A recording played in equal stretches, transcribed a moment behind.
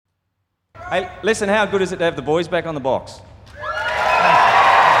Hey, listen, how good is it to have the boys back on the box?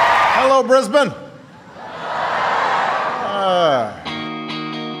 Hello, Brisbane.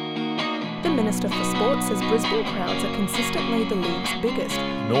 The Minister for Sport says Brisbane crowds are consistently the league's biggest.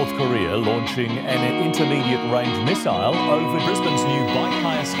 North Korea launching an intermediate-range missile over Brisbane's new bike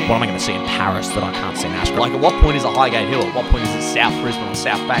hire scheme. What am I going to see in Paris that I can't see in Ashburn? Like, at what point is it Highgate Hill? At what point is it South Brisbane or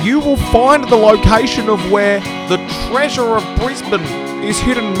South Bank? You will find the location of where the treasure of Brisbane is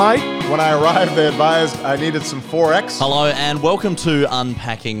hidden, mate. When I arrived, they advised I needed some 4X. Hello and welcome to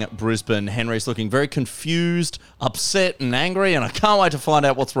Unpacking Brisbane. Henry's looking very confused, upset and angry, and I can't wait to find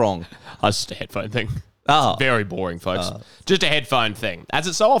out what's wrong. It's just a headphone thing. Oh. It's very boring, folks. Just a headphone thing, as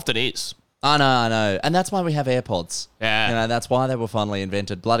it so often is. I know. And that's why we have AirPods. Yeah. You know, that's why they were finally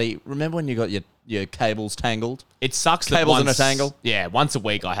invented. Bloody, remember when you got your cables tangled? It sucks that Cables in once, a tangle? Yeah, once a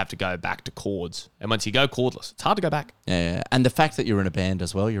week I have to go back to cords. And once you go cordless, it's hard to go back. Yeah. And the fact that you're in a band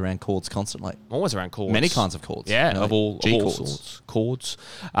as well, you're around chords constantly. I'm always around cords. Many kinds of chords. Yeah, really. of all G-chords. sorts. Chords.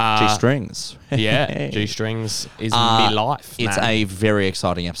 G-strings. Yeah, G-strings is me life, It's man. a very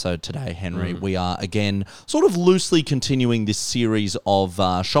exciting episode today, Henry. We are, again, sort of loosely continuing this series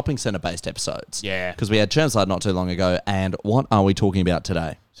of shopping centre-based episodes. Yeah. Because we had Chermside not too long ago, and what are we talking about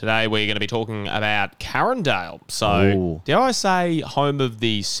today? Today we're going to be talking about Carindale. So, Ooh. dare I say, home of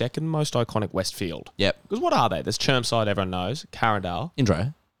the second most iconic Westfield? Yep. Because what are they? There's Chermside, everyone knows. Carindale.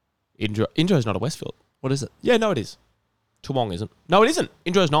 Indro. Indro's not a Westfield. What is it? Yeah, no, it is. Toowong isn't. No, it isn't.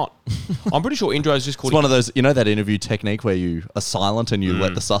 Indro's not. I'm pretty sure Indro's just called... It's one of those, you know that interview technique where you are silent and you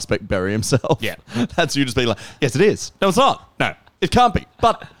let the suspect bury himself? Yeah. That's you just being like, yes, it is. No, it's not. No, it can't be.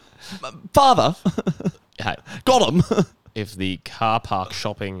 But, father, Hey, got him. if the car park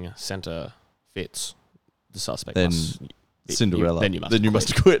shopping centre fits, the suspect Then must... Cinderella. Then you must Then you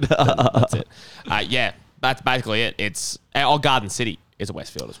must quit. That's it. Yeah, that's basically it. It's... Garden City is a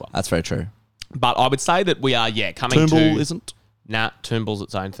Westfield as well. That's very true. But I would say that we are, coming to... Toombul isn't? Nah, Toombul's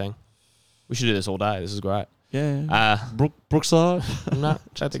its own thing. We should do this all day. This is great. Yeah. Brookside? No, I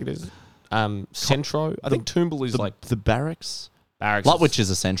don't think it is. Centro. I think Toombul is like the barracks? barracks. Lutwich is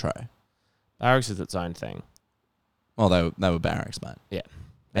a centro. Barracks is its own thing. Well, they were barracks, mate. Yeah.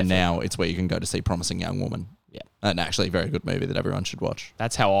 And now it's where you can go to see Promising Young Woman. Yeah. And actually, a very good movie that everyone should watch.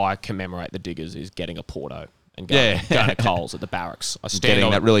 That's how I commemorate the Diggers, is getting a Porto and going to Coles at the barracks. I stand Getting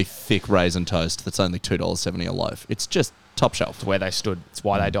on that really thick raisin toast that's only $2.70 a loaf. It's just top shelf. where they stood. It's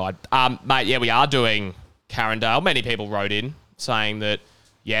why they died. Mate, yeah, we are doing Carindale. Many people wrote in saying that,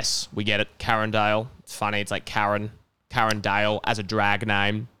 yes, we get it, Carindale. It's funny. It's like Carindale as a drag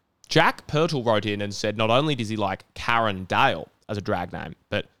name. Jack Pirtle wrote in and said not only does he like Carindale as a drag name,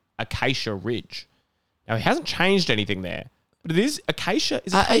 but Acacia Ridge. Now, he hasn't changed anything there, but it is Acacia.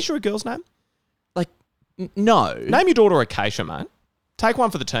 Is Acacia a girl's name? Like, no. Name your daughter Acacia, mate. Take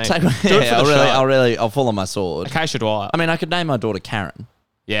one for the team. Do it for the show. I'll fall on my sword. Acacia Dwyer. I mean, I could name my daughter Karen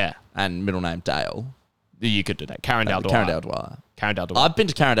Yeah, and middle name Dale. you could do that. Carindale Dwyer. Carindale Dwyer. Carindale Dwyer. I've been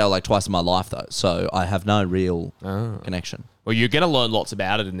to Carindale like twice in my life, though, so I have no real connection. Well, you're going to learn lots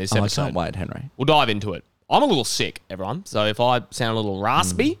about it in this Oh, I episode. can't wait, Henry. We'll dive into it. I'm a little sick, everyone. So if I sound a little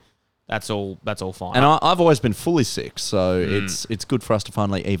raspy, that's all fine. And I've always been fully sick, so it's good for us to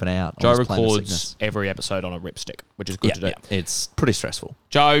finally even out. Joe on this plane of records sickness. every episode on a ripstick, which is good to do. Yeah, it's pretty stressful.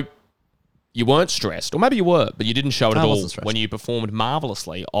 Joe, you weren't stressed, or maybe you were, but you didn't show it I at all wasn't stressed. when you performed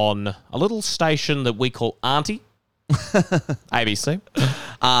marvellously on a little station that we call Auntie. ABC.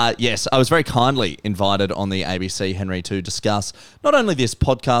 Yes, I was very kindly invited on the ABC, Henry, to discuss not only this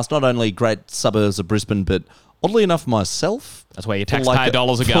podcast, not only great suburbs of Brisbane, but oddly enough, myself. That's where your taxpayer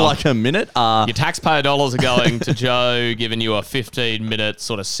dollars are going. For like a minute. Your taxpayer dollars are going to Joe, giving you a 15-minute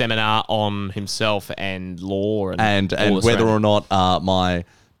sort of seminar on himself and law and whether or not my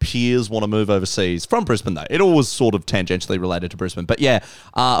peers want to move overseas from Brisbane, though. It all was sort of tangentially related to Brisbane. But yeah,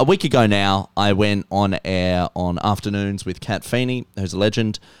 a week ago now, I went on air on Afternoons with Kat Feeney, who's a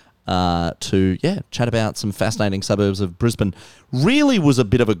legend, to chat about some fascinating suburbs of Brisbane. Really was a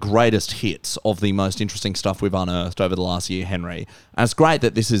bit of a greatest hits of the most interesting stuff we've unearthed over the last year, Henry. And it's great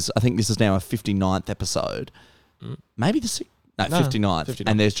that I think this is now a 59th episode. Maybe the 59th. 59th.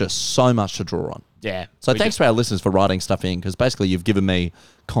 And there's just so much to draw on. Yeah. So thanks to our listeners for writing stuff in, because basically you've given me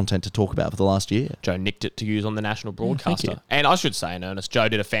content to talk about for the last year. Joe nicked it to use on the national broadcaster. you. And I should say in earnest, Joe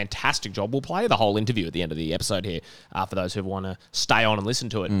did a fantastic job. We'll play the whole interview at the end of the episode here for those who want to stay on and listen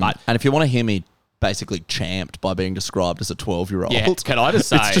to it. But And if you want to hear me basically champed by being described as a 12-year-old, yeah, can I just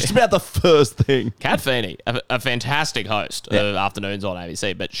say, it's just about the first thing. Kat Feeney, a fantastic host of Afternoons on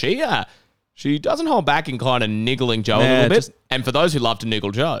ABC, but she doesn't hold back in kind of niggling Joe a little bit. And for those who love to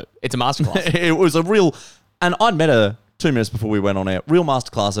niggle Joe, it's a masterclass. It was a real... And I'd met her 2 minutes before we went on air. Real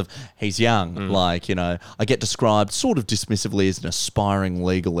masterclass of he's young. Mm. Like, I get described sort of dismissively as an aspiring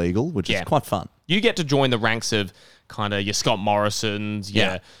legal eagle, which is quite fun. You get to join the ranks of kind of your Scott Morrisons,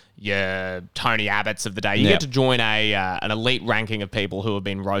 your Tony Abbotts of the day. You get to join an elite ranking of people who have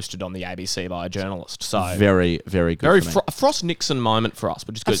been roasted on the ABC by a journalist. So Very, very good. very for me. Frost Nixon moment for us,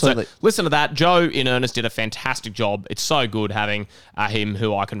 which is good. Absolutely. So listen to that. Joe, in earnest, did a fantastic job. It's so good having him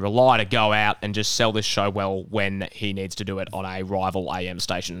who I can rely to go out and just sell this show well when he needs to do it on a rival AM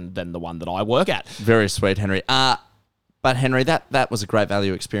station than the one that I work at. Very sweet, Henry. But Henry, that was a great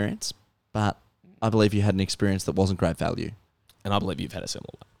value experience. But I believe you had an experience that wasn't great value And I believe you've had a similar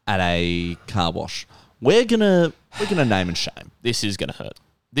one. at a car wash. We're gonna name and shame. This is going to hurt.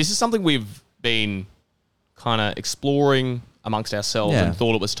 This is something we've been kind of exploring amongst ourselves Yeah. and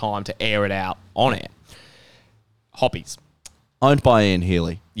thought it was time to air it out on air. Hoppies. Owned by Ian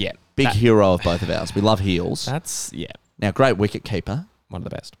Healy. Yeah. Big hero of both of ours. We love heels. That's, Now, great wicket keeper, one of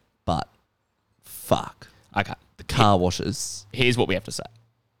the best. but fuck. Okay. The car washers Here's what we have to say.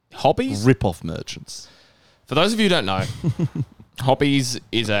 Hoppies, rip off merchants. for those of you who don't know, Hoppies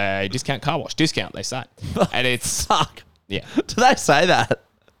is a discount car wash. Discount, they say. And it's, Fuck. yeah. Do they say that?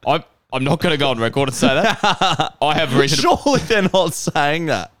 I'm not going to go on record and say that. I have reason to, Surely they're not saying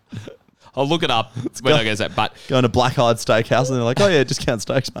that. I'll look it up when I get that. But Going to Black Eyed Steakhouse and they're like, oh yeah, discount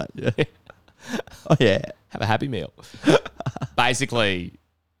steaks, mate. Yeah. Oh yeah. have a happy meal. Basically,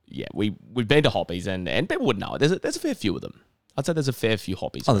 yeah, we've been to Hoppies and people would know. There's a fair few of them. I'd say there's a fair few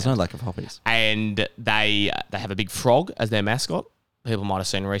Hoppies. Oh, there's no around. lack of hobbies. And they have a big frog as their mascot. People might have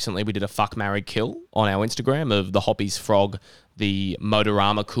seen recently we did a fuck, marry, kill on our Instagram of the Hoppies frog, the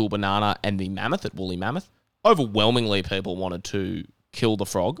Motorama Cool Banana, and the mammoth at Woolly Mammoth. Overwhelmingly, people wanted to kill the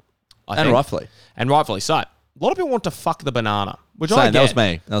frog. I And think. rightfully. And rightfully so. A lot of people want to fuck the banana, which I Same, get. that was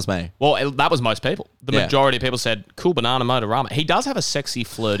me. That was me. Well, that was most people. The Yeah. majority of people said, cool banana Motorama. He does have a sexy,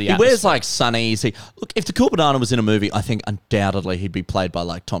 flirty He wears like sunnies. Look, if the Cool Banana was in a movie, I think undoubtedly he'd be played by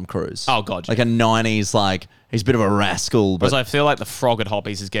like Tom Cruise. Oh, God, yeah. Like a 90s, like he's a bit of a rascal. But Whereas I feel like the frog at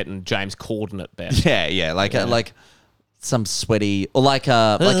Hoppies is getting James Corden at best. yeah, like some sweaty or like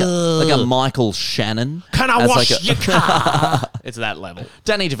a Michael Shannon. Can I as wash like a- your car? It's that level.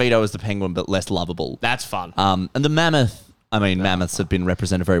 Danny DeVito as the Penguin, but less lovable. That's fun. And the mammoth. I mean, mammoths have been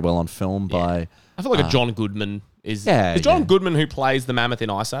represented very well on film by. I feel like a John Goodman is. Yeah, is John yeah. Goodman who plays the mammoth in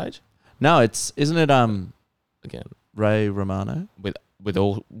Ice Age? No, isn't it Again, Ray Romano? with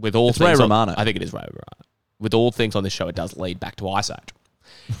all It's things Ray on- Romano. I think it is Ray Romano. With all things on this show, it does lead back to Ice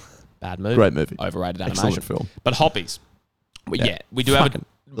Age. Bad movie. Great movie. Overrated Excellent animation. film. But Hoppies. We do Fucking-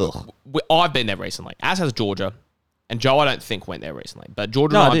 have ugh. I've been there recently, as has Georgia. And Joe, I don't think, went there recently. But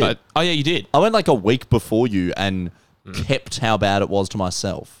Georgia No, and I I did. both. Oh, yeah, you did. I went like a week before you and kept how bad it was to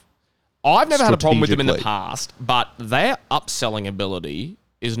myself. I've never had a problem with them in the Strategically. past, but their upselling ability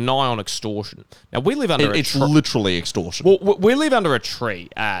is nigh on extortion. Now, we live under It's a literally extortion. well, we live under a tree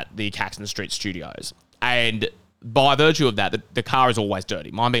at the Caxton Street Studios, and by virtue of that, the car is always dirty.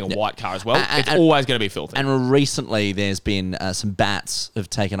 Mine being a white car as well, it's always going to be filthy. And recently, there's been some bats have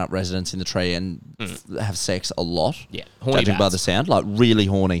taken up residence in the tree and have sex a lot. Yeah, horny judging by bats. the sound, like really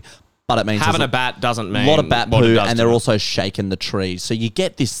horny. But it means Having there's a bat doesn't mean a lot of bat what it poo, does and to they're them. also shaking the tree. So you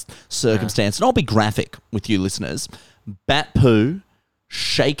get this circumstance, and I'll be graphic with you listeners: bat poo,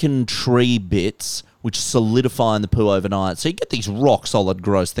 shaken tree bits, which solidify in the poo overnight. So you get these rock solid,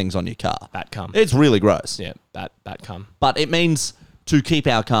 gross things on your car. Bat cum. It's really gross. Yeah, bat cum. But it means to keep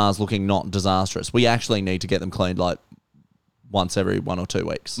our cars looking not disastrous, we actually need to get them cleaned like once every 1 or 2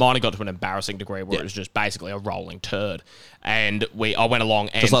 weeks. Mine got to an embarrassing degree where it was just basically a rolling turd, and I went along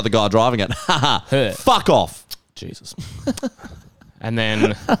and Just like the guy driving it. Her. Fuck off. Jesus. And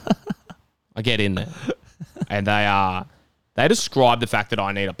then I get in there, and they describe the fact that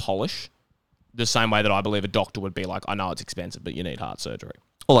I need a polish the same way that I believe a doctor would be like, I know it's expensive, but you need heart surgery.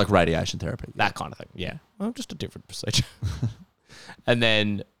 Or like radiation therapy. That kind of thing. Yeah. Well, just a different procedure. And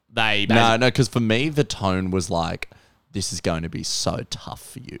then they... No, because for me, the tone was like, this is going to be so tough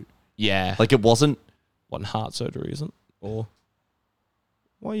for you. Yeah. Like it wasn't... What heart surgery isn't? Or...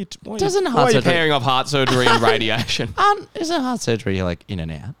 Why are you Doesn't why are heart you surgery- pairing off heart surgery and radiation? Isn't heart surgery like in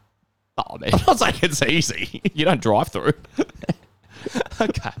and out? Oh, man. I'm not saying it's easy. You don't drive through.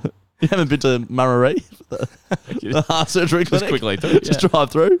 Okay. You haven't been to Murray? The heart surgery clinic? quickly through, Just yeah.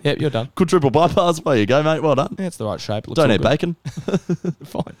 drive through? Yep, you're done. Quadruple bypass. There you go, mate. Well done. Yeah, it's the right shape. It looks Don't all eat good. bacon.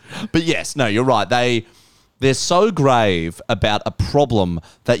 Fine. But yes, no, you're right. They They're so grave about a problem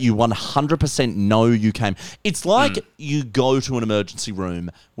that you 100% know you came. It's like you go to an emergency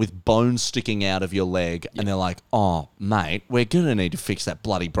room with bones sticking out of your leg and they're like, oh, mate, we're going to need to fix that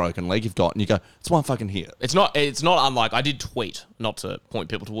bloody broken leg you've got. And you go, it's one fucking here. It's not unlike, I did tweet, not to point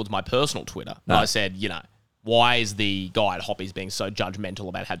people towards my personal Twitter, but I said, why is the guy at Hoppies being so judgmental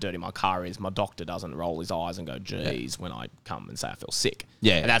about how dirty my car is? My doctor doesn't roll his eyes and go, geez, when I come and say I feel sick.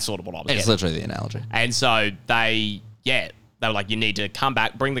 Yeah. And that's sort of what I was It's getting. literally the analogy. And so they were like, you need to come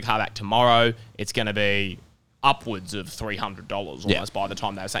back, bring the car back tomorrow. It's going to be upwards of $300 almost by the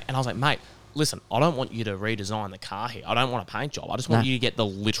time they were saying. And I was like, mate, listen, I don't want you to redesign the car here. I don't want a paint job. I just want you to get the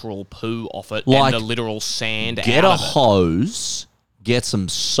literal poo off it and the literal sand Get out a of it. hose, get some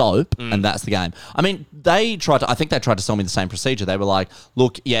soap, and that's the game. I mean, I think they tried to sell me the same procedure. They were like,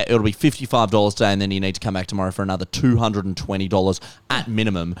 look, yeah, it'll be $55 today, and then you need to come back tomorrow for another $220 at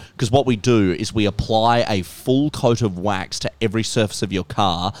minimum. Because what we do is we apply a full coat of wax to every surface of your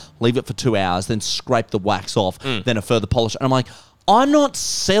car, leave it for 2 hours, then scrape the wax off, then a further polish. And I'm like, I'm not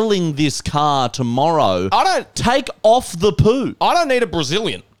selling this car tomorrow. Take off the poo. I don't need a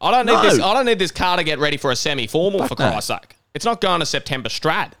Brazilian. I don't need this car to get ready for a semi-formal, for Christ's sake. It's not going to September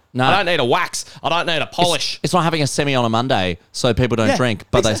Strat. No. I don't need a wax. I don't need a polish. It's not having a semi on a Monday so people don't drink,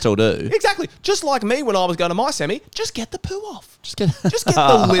 but they still do. Exactly. Just like me when I was going to my semi, just get the poo off. Just get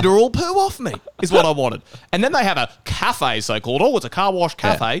the literal poo off me is what I wanted. And then they have a cafe, so-called. Oh, it's a car wash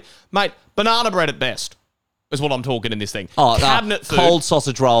cafe. Yeah. Mate, banana bread at best is what I'm talking in this thing. Oh, cabinet food. Cold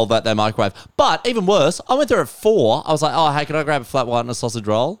sausage roll that they microwave. But even worse, I went there at 4. I was like, oh, hey, can I grab a flat white and a sausage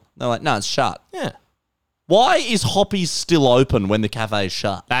roll? They're like, no, it's shut. Yeah. Why is Hoppies still open when the cafe is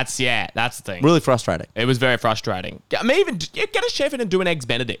shut? That's the thing. Really frustrating. It was very frustrating. I mean, even get a chef in and do an Eggs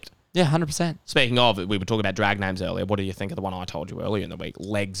Benedict. Yeah, 100%. Speaking of, we were talking about drag names earlier. What do you think of the one I told you earlier in the week?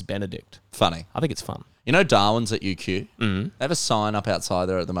 Legs Benedict. Funny. I think it's fun. You know Darwin's at UQ? Mm-hmm. They have a sign up outside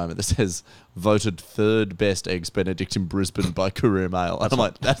there at the moment that says, voted 3rd best Eggs Benedict in Brisbane by Courier Mail. And I'm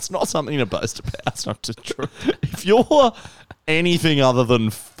like, that's not something to boast about. That's not true. If you're anything other than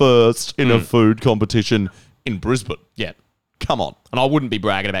first in a food competition in Brisbane, come on. And I wouldn't be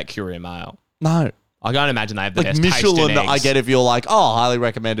bragging about Courier Mail. No. I can't imagine they have the best Michelin, tasting eggs. I get if you're like, oh, highly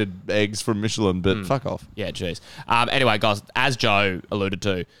recommended eggs from Michelin, but fuck off. Yeah, jeez. Anyway, guys, as Joe alluded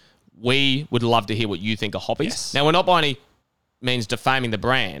to, we would love to hear what you think of Hoppies. Yes. Now, we're not by any means defaming the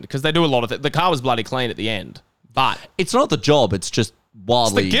brand, because they do a lot of it. The car was bloody clean at the end, but it's not the job. It's just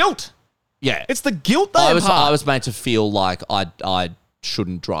wildly... It's the guilt. Yeah. It's the guilt they I impart. was made to feel like I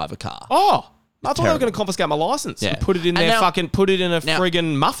shouldn't drive a car. Oh, I thought they were terrible. going to confiscate my license and put it in And their now- put it in a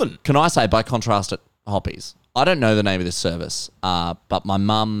friggin' muffin. Can I say, by contrast at Hoppies, I don't know the name of this service, but my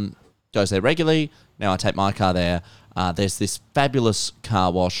mum goes there regularly. Now I take my car there. There's this fabulous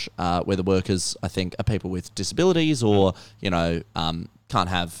car wash where the workers, I think, are people with disabilities or, can't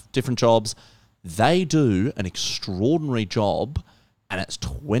have different jobs. They do an extraordinary job, and it's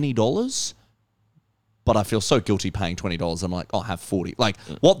 $20. But I feel so guilty paying $20. I'm like, I'll have 40. Like,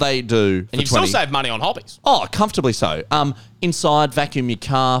 what they do for And you 20, still save money on Hoppies. Oh, comfortably so. Inside, vacuum your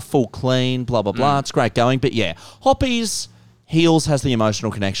car, full clean, blah, blah, blah. It's great going. But yeah, Hoppies, Heels has the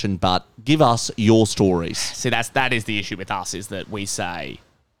emotional connection, but give us your stories. See, that is the issue with us, is that we say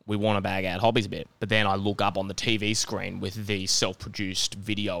we want to bag out Hoppies a bit, but then I look up on the TV screen with the self-produced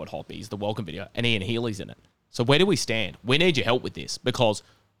video at Hoppies, the welcome video, and Ian Healy's in it. So where do we stand? We need your help with this, because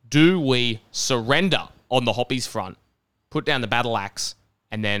do we surrender on the Hoppies front, put down the battle axe,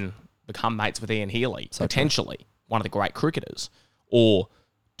 and then become mates with Ian Healy, potentially one of the great cricketers? Or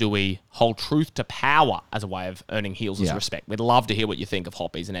do we hold truth to power as a way of earning Heels' respect? We'd love to hear what you think of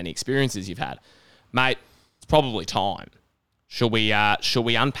Hoppies and any experiences you've had. Mate, it's probably time. Shall we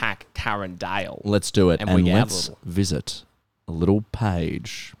unpack Karen Dale? Let's do it. And And we let's visit a little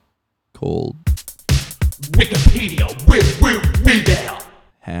page called Wikipedia, we there.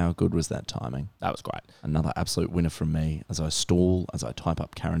 How Good Was That Timing? That was great. Another absolute winner from me as I type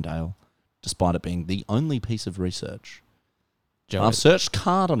up Karen Dale, despite it being the only piece of research. I've searched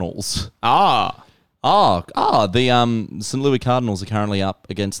Cardinals. The St. Louis Cardinals are currently up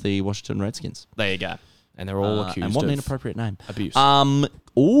against the Washington Redskins. There you go. And they're all accused And what of an inappropriate name. abuse.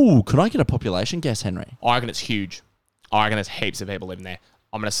 Could I get a population guess, Henry? I reckon it's huge. I reckon there's heaps of people living there.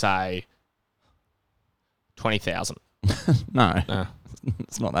 I'm going to say 20,000. No,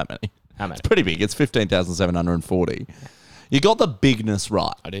 it's not that many. How many? It's pretty big. It's 15,740. You got the bigness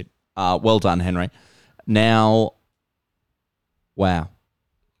right. I did. Well done, Henry. Now, wow.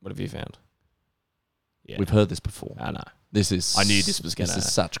 What have you found? Yeah. We've heard this before. I know. This is. I knew this was gonna- This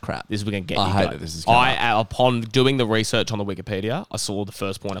is such crap. This is going to get I you hate going. that this is coming up. Upon doing the research on the Wikipedia, I saw the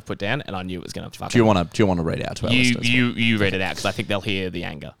first point I put down, and I knew it was going to fucking... Do you want to read out to our listeners? You read it out, because I think they'll hear the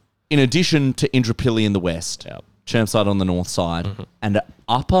anger. In addition to Indooroopilly in the west, Yep. Chermside on the north side, and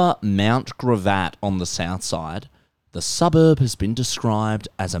Upper Mount Gravatt on the south side, the suburb has been described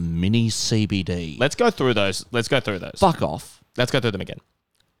as a mini CBD. Let's go through those. Fuck off. Let's go through them again.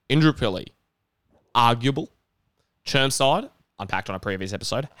 Indooroopilly, arguable. Chermside, unpacked on a previous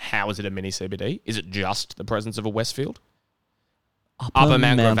episode. How is it a mini CBD? Is it just the presence of a Westfield? Upper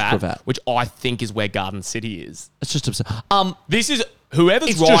Mount Gravatt, which I think is where Garden City is. It's just absurd. This is whoever's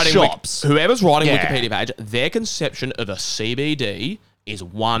It's just writing shops. whoever's writing Yeah. Wikipedia page. Their conception of a CBD is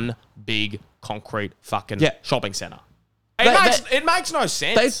one big concrete fucking Yeah. shopping center. They- It makes no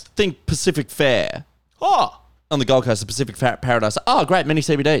sense. They think Pacific Fair oh, on the Gold Coast, the Pacific Paradise. Oh, great, mini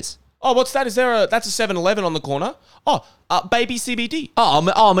CBDs. what's that? That's a 7-Eleven on the corner. Oh, baby CBD.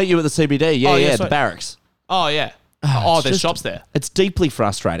 I'll meet you at the CBD. Yeah, Oh, yeah, yeah, the sweet. barracks. Oh yeah. It's There's just- shops there. It's deeply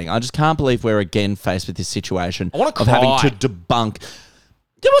frustrating. I just can't believe we're again faced with this situation I wanna of having cry. to debunk.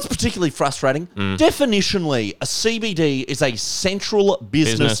 You know what's particularly frustrating? Definitionally, a CBD is a central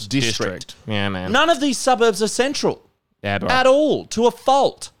business district. Yeah, man. None of these suburbs are central Yeah, bro. at all, to a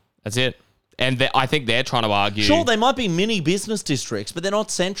fault. That's it. And I think they're trying to argue. Sure, they might be mini business districts, but they're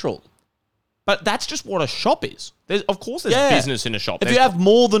not central. but that's just what a shop is. Of course, there's Yeah. business in a shop. If you have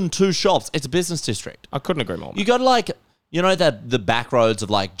more than 2 shops, it's a business district. I couldn't agree more. You go to like, you know, the back roads of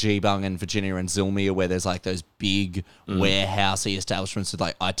like Geebung and Virginia and Zilmere where there's like those big warehousey establishments with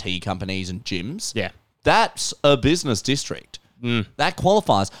like IT companies and gyms. Yeah. That's a business district. That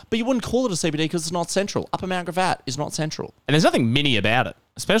qualifies. But you wouldn't call it a CBD because it's not central. Upper Mount Gravatt is not central. And there's nothing mini about it,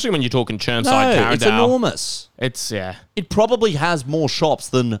 especially when you're talking Chermside, No, Carindale. it's enormous. Yeah. It probably has more shops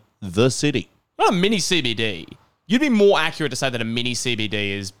than the city. Not a mini CBD. You'd be more accurate to say that a mini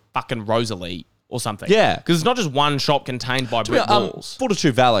CBD is fucking Rosalie or something. Yeah. Because it's not just one shop contained by brick walls.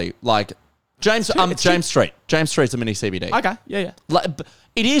 Fortitude Valley, like James Street. James Street's a mini CBD. Okay. Yeah. Like,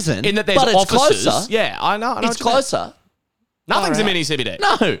 it isn't. In that there's but it's offices. closer. Yeah, I know. It's closer. Nothing's a Alright. mini CBD.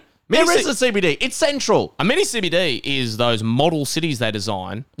 No. Mini There is a CBD. It's central. A mini CBD is those model cities they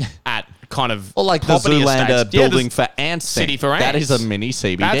design at kind of Or like the property Zoolander estates. Yeah, building the for ants. City for That ants. is a mini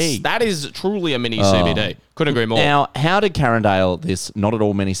CBD. That is truly a mini CBD. Couldn't agree more. Now, how did Carindale, this not at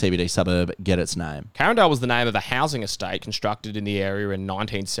all mini CBD suburb, get its name? Carindale was the name of a housing estate constructed in the area in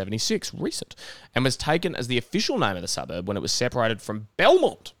 1976, recent, and was taken as the official name of the suburb when it was separated from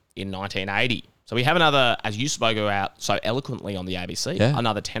Belmont in 1980. So we have another, as you spoke about so eloquently on the ABC, Yeah.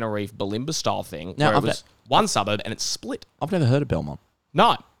 another Tenerife Balimba style thing Now, where it I've was one suburb and it's split. I've never heard of Belmont.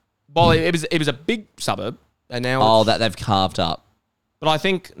 No. Well, it was a big suburb, and now Oh, that they've carved up. but I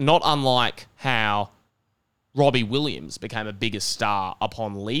think not unlike how Robbie Williams became a bigger star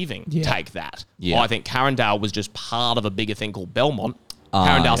upon leaving Take That. Yeah. I think Carindale was just part of a bigger thing called Belmont.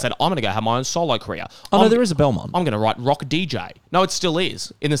 Carindale yeah. said, I'm going to go have my own solo career. Oh, no, I'm- there is a Belmont. I'm going to write rock DJ. No, it still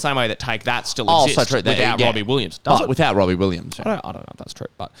is. In the same way that Take That still Oh, exists so true. without Yeah. Robbie Williams. Does But it? without Robbie Williams. I don't know if that's true,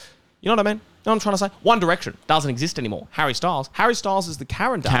 but you know what I mean? You know what I'm trying to say? One Direction doesn't exist anymore. Harry Styles is the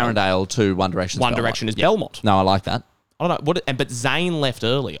Carindale. Carindale to One Direction. One Direction is Belmont. No, I like that. I don't know. But Zayn left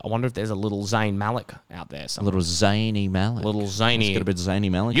early. I wonder if there's a little Zayn Malik out there A somewhere. little zany Malik. Little zany. It's got a bit zany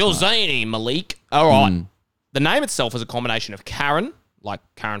Malik. You're to it. zany, Malik. All right. The name itself is a combination of Karen, like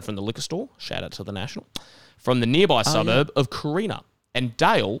Karen from the liquor store, shout out to the National, from the nearby suburb of Carina, and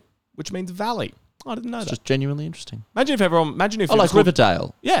Dale, which means valley. I didn't know It's that. just genuinely interesting. Imagine if Oh, it like was called,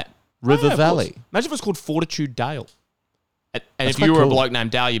 Riverdale. yeah, River Oh, yeah, of Valley. course. Imagine if it was called Fortitude Dale. And if quite you were a cool. bloke named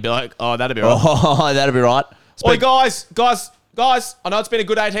Dale, you'd be like, oh, that'd be right. Oh, that'd be right. Oi, guys, I know it's been a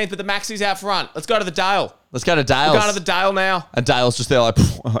good 18th, but the Maxi's out front. Let's go to the Dale. Let's go to Dale's. We're going to the Dale now. And Dale's just there like,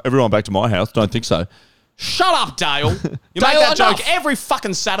 everyone back to my house. Don't think so. Shut up, Dale. You Dale, make that enough. joke every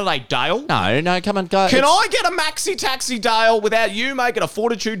fucking Saturday, Dale. No, come on, go. Can It's- I get a maxi taxi, Dale, without you making a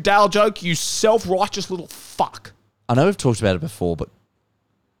Fortitude Dale joke, you self-righteous little fuck? I know we've talked about it before, but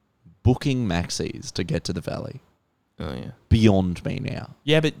booking maxis to get to the valley, Oh, yeah. beyond me now.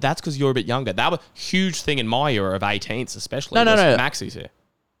 Yeah, but that's because you're a bit younger. That was a huge thing in my era of 18s, especially. No, was no. Maxis here.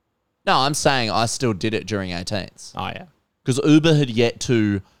 No, I'm saying I still did it during 18s. Oh, yeah. Because Uber had yet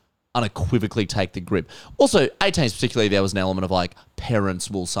to unequivocally take the grip. Also, 18s particularly, there was an element of like, parents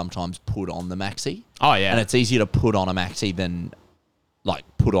will sometimes put on the maxi. Oh, yeah. And it's easier to put on a maxi than like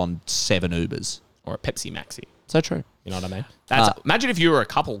put on 7 Ubers. Or a Pepsi Maxi. So true. You know what I mean? That's imagine if you were a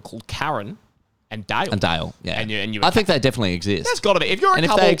couple called Karen and Dale. And Dale, yeah. And you I think they definitely exist. that's got to be. If you're a and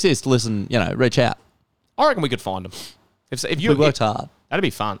couple, if they exist, listen, reach out. I reckon we could find them. If We worked hard. that'd be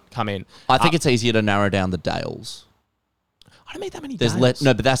fun. Come in. I think it's easier to narrow down the Dales. I don't meet that many. There's Dales.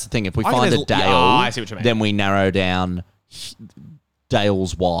 no, but that's the thing. If we I think find a there's- Dale, yeah, I see what you mean. then we narrow down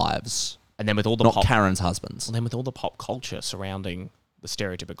Dale's wives, And then with all the not pop, Karen's husbands. and then with all the pop culture surrounding the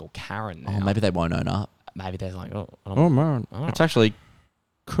stereotypical Karen. Now, Oh, maybe they won't own up. maybe there's like, oh, I don't Oh man, it's actually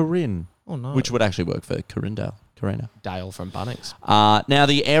Corinne, oh no, which would actually work for Corindale. Corina. Dale from Bunnings. Now,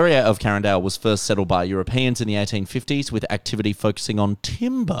 the area of Carindale was first settled by Europeans in the 1850s with activity focusing on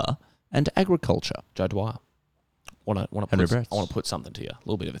timber and agriculture. Joe Dwyer. Henry I Brett. want to put something to you. A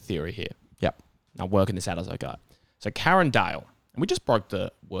little bit of a theory here. Yep. I'm working this out as I go. So Carindale, and we just broke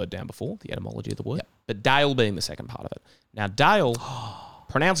the word down before, the etymology of the word, but Dale being the second part of it. Now, Dale,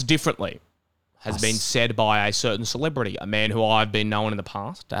 pronounced differently, has been said by a certain celebrity, a man who I've been known in the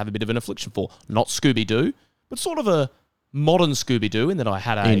past to have a bit of an affliction for. Not Scooby-Doo, but sort of a modern Scooby-Doo in that I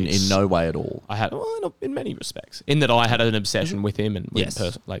had a... In no way at all. I had, well, in many respects, in that I had an obsession with him and with Yes.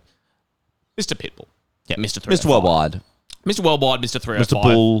 him like Mr. Pitbull. Yeah, Mr. 305. Mr. Worldwide. Mr. Worldwide, Mr. 305. Mr.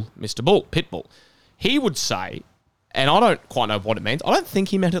 Bull. Mr. Bull, Pitbull. He would say, and I don't quite know what it means. I don't think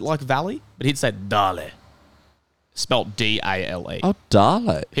he meant it like Valley, but he'd say Dale. Spelt D-A-L-E. Oh,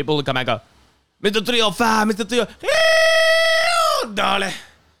 darling. People would come and go, Mr. 305, Mr. 305. Dale.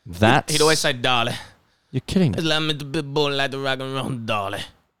 That's... He'd always say Dale. You're kidding me. It's like Mr. Pitbull, like the rock and roll, Dale.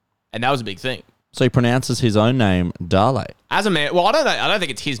 And that was a big thing. So he pronounces his own name Dale. As a man, well, I don't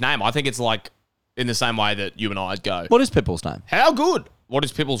think it's his name. I think it's like in the same way that you and I go. What is Pitbull's name? How good? What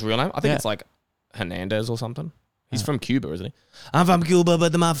is Pitbull's real name? I think Yeah. it's like Hernandez or something. He's from Cuba, isn't he? I'm from Cuba,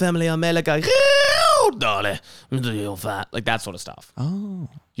 but my family are America. Darling, like that sort of stuff. Oh.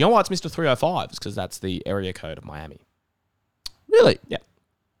 You know why it's Mr. 305? It's because that's the area code of Miami. Really? Yeah.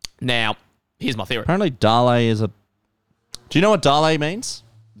 Now, here's my theory. Apparently Dale is a... Do you know what Dale means?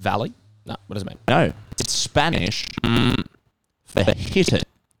 Valley? No, what does it mean? No. It's Spanish for hit it.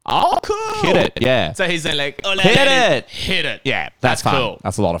 Oh, cool. Hit it, yeah. So he's saying like, oh, Hit it. Hit it. Yeah, That's fun. cool.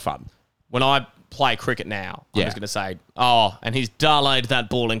 That's a lot of fun. When I play cricket now, I'm Yeah. just going to say, oh, and he's dallied that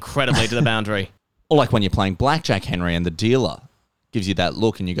ball incredibly to the boundary. Or like when you're playing blackjack, Henry, and the dealer gives you that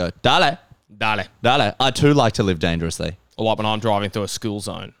look and you go, Dale, Dale. Dale. I too like to live dangerously. Or like when I'm driving through a school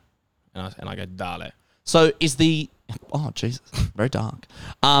zone and I go, Dale. So is the... Oh, Jesus. Very dark.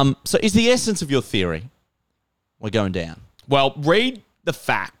 So is the essence of your theory, we're going down. Well, read the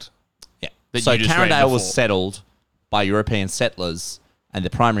fact. Yeah. That So you just read Carindale was before. settled by European settlers and the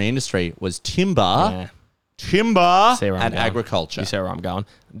primary industry was timber, See where I'm and going. agriculture. You see where I'm going?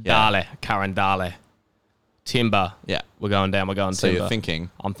 Yeah. Dale, Karen Dale. Timber. Yeah. We're going down, we're going So timber. you're thinking...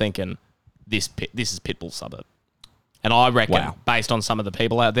 I'm thinking this is Pitbull suburb. And I reckon, Wow. based on some of the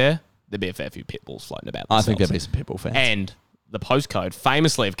people out there, there'd be a fair few Pitbulls floating about I think there'd themselves. be some Pitbull fans. And the postcode,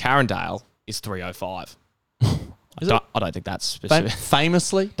 famously of Carindale, is 305. I don't think that's specific.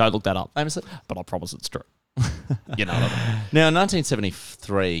 Famously? Don't look that up. Famously? But I promise it's true. You know what I mean? Now, in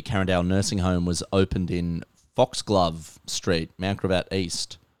 1973, Carindale Nursing Home was opened in Foxglove Street, Mount Gravatt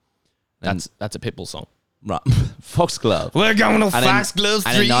East. And- That's a Pitbull song. Right. Foxglove. We're going to And in- Foxglove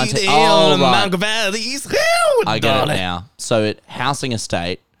and in Street 19 on right. Mount Gravatt East. I get it now. So, it housing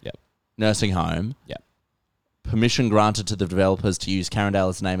estate, Yep. nursing home, Yep. permission granted to the developers to use Carindale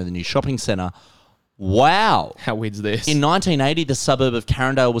as the name of the new shopping centre. Wow. How weird's this? In 1980, the suburb of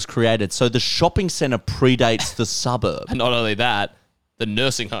Carindale was created. So the shopping centre predates the suburb. And not only that, the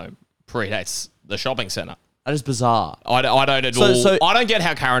nursing home predates the shopping centre. That is bizarre. I don't at So- all. so- I don't get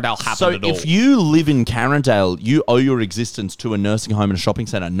how Carindale happened So at all. if you live in Carindale, you owe your existence to a nursing home and a shopping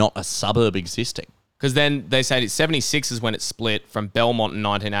centre, not a suburb existing. Because then they say 76 is when it split from Belmont in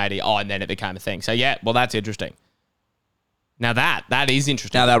 1980. Oh, and then it became a thing. So yeah, well, that's interesting. Now that is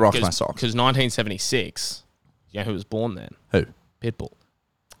interesting. Now that rocks my socks. Because 1976, you know who was born then? Who? Pitbull.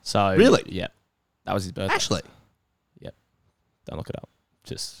 So Really? Yeah, that was his birthday. Actually, Yep. Don't look it up.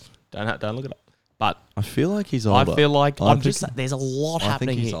 Just don't look it up. But I feel like he's older. I feel like I I'm think- just there's a lot I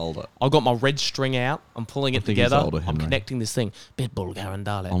happening think he's here. older. I've got my red string out. I'm pulling it think he's together. older, I'm Henry. connecting this thing. Pitbull,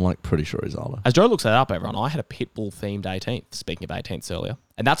 Carindale. I'm like pretty sure he's older. As Joe looks that up, everyone, I had a Pitbull themed 18th. Speaking of 18th earlier,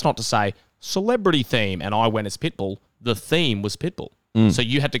 and that's not to say celebrity theme. And I went as Pitbull. The theme was Pitbull. So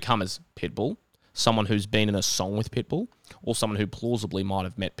you had to come as Pitbull, someone who's been in a song with Pitbull, or someone who plausibly might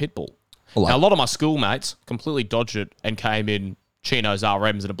have met Pitbull. Well, Now, a lot of my schoolmates completely dodged it and came in chinos,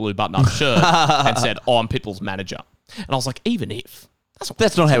 RMs, and a blue button-up shirt and said, "Oh, I'm Pitbull's manager." And I was like, even if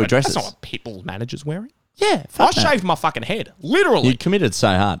That's not how he dresses. That's not what Pitbull's manager's wearing. Yeah, I shaved my fucking head, literally. You committed so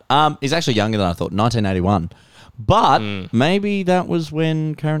hard. He's actually younger than I thought. 1981. But maybe that was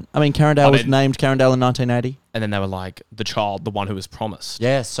when Carindale was named Carindale in 1980. And then they were like, the child, the one who was promised.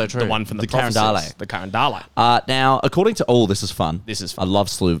 Yes, so true. The one from the Carindale. The Carindale. Now, according to this is fun. This is fun. I love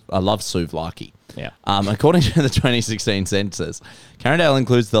Souvlaki. Yeah. According to the 2016 census, Carindale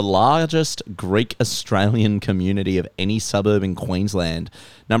includes the largest Greek Australian community of any suburb in Queensland,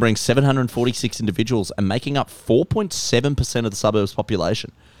 numbering 746 individuals and making up 4.7% of the suburb's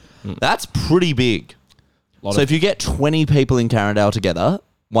population. That's pretty big. So if you get 20 people in Carindale together,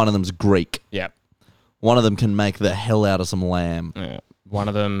 one of them's Greek. Yeah. One of them can make the hell out of some lamb. Yeah. One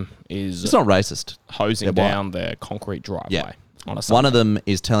of them is It's not racist. hosing down their concrete driveway. Yeah. On a Sunday. One of them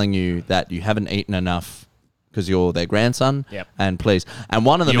is telling you that you haven't eaten enough because you're their grandson. Yep. And please. And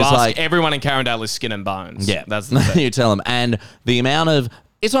one of them You is ask like... everyone in Carindale is skin and bones. Yeah. That's the thing. You tell them. And the amount of...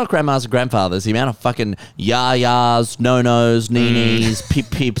 It's not grandmas and grandfathers. The amount of fucking yayas, no-nos, ninis,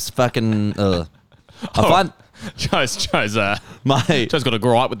 peep-peeps, fucking... I find... Joe's Joe's got a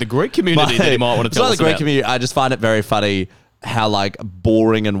gripe with the Greek community that he might want to tell us It's not the Greek about. community. I just find it very funny how like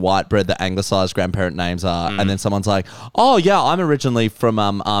boring and white bread the anglicised grandparent names are, and then someone's like, "Oh yeah, I'm originally from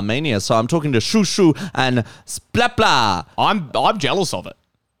Armenia, so I'm talking to Shushu and Spla." I'm jealous of it.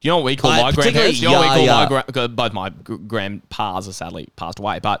 You know what we call my particularly grandparents? You know what we Yaya. call both my grandpas are sadly passed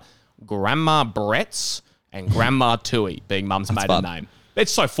away, but Grandma Bretts and Grandma Tui being mum's maiden fun. name.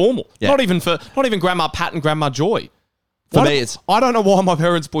 It's so formal. Yeah. Not even Grandma Pat and Grandma Joy. For me, it's I don't know why my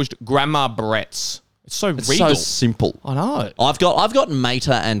parents pushed Grandma Bretts. It's so regal. so simple. I know. I've got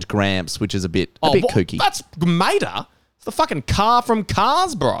Mater and Gramps, which is a bit kooky. That's Mater. It's the fucking car from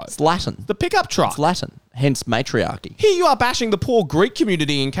Cars, bro. It's Latin. The pickup truck. It's Latin. Hence matriarchy. Here you are bashing the poor Greek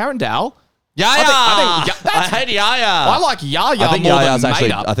community in Carindale. Yaya. I hate Yaya. I like Yaya I think more Yaya's than actually.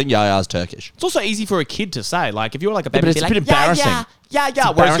 Mater. I think Yaya's Turkish. It's also easy for a kid to say. Like, if you're like a baby, but it's be a like, bit embarrassing.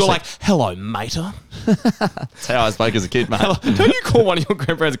 Yeah. Whereas you're like, hello, Mater. That's how I spoke as a kid, mate. Don't you call one of your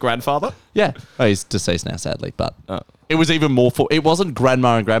grandparents grandfather? Yeah. Oh, he's deceased now, sadly. But it was even more it wasn't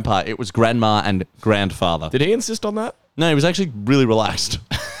grandma and grandpa. It was grandma and grandfather. Did he insist on that? No, he was actually really relaxed.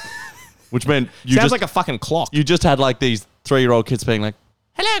 Which meant Sounds like a fucking clock. you just had like these 3-year-old kids being like,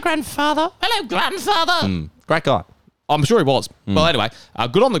 "Hello, grandfather. Hello, grandfather. Great guy." I'm sure he was. Well, anyway,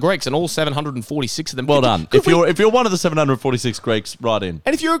 good on the Greeks and all 746 of them. Well Could- done. could If you're one of the 746 Greeks, right in.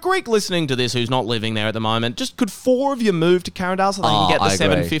 And if you're a Greek listening to this who's not living there at the moment, just could 4 of you move to Carindale so they can get the I agree.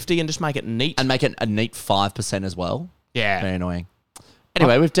 750 and just make it neat? And make it a neat 5% as well. Yeah. Very annoying.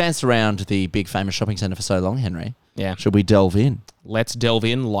 Anyway, we've danced around the big famous shopping centre for so long, Henry. Yeah. Should we delve in? Let's delve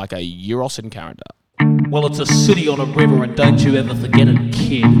in like a Euros in Carindale. Well, it's a city on a river, and don't you ever forget it,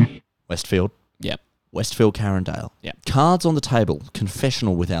 kid. Westfield. Yep. Westfield, Carindale. Yeah. Cards on the table.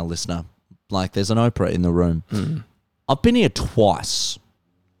 Confessional with our listener. Like there's an Oprah in the room. I've been here twice.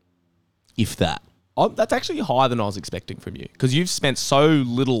 If that. Oh, that's actually higher than I was expecting from you because you've spent so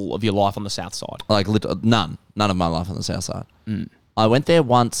little of your life on the south side. Like none of my life on the south side. I went there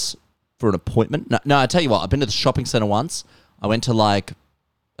once for an appointment. No, I tell you what, I've been to the shopping centre once. I went to like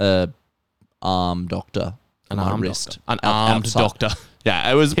a arm doctor. An on my arm wrist. doctor. An armed outside. doctor.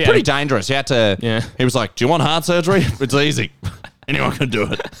 Yeah, it was pretty dangerous. You had to. Yeah. He was like, "Do you want heart surgery? It's easy. Anyone can do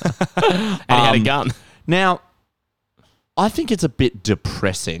it." And he had a gun. Now, I think it's a bit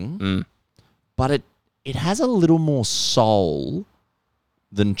depressing, but it has a little more soul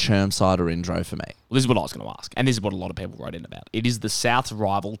than Chermside or Indro for me. Well, this is what I was going to ask, and this is what a lot of people wrote in about. It is the South's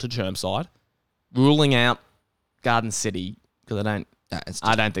rival to Chermside, ruling out Garden City because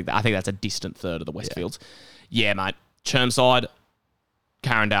I don't think that. I think that's a distant third of the Westfields. Yeah, mate. Chermside,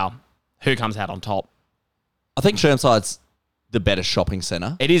 Carindale, who comes out on top? I think Chermside's the better shopping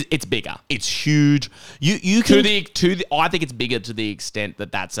centre. It is. It's bigger. It's huge. You can I think it's bigger to the extent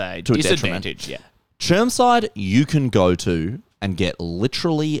that that's a To a disadvantage. Yeah. Chermside you can go to and get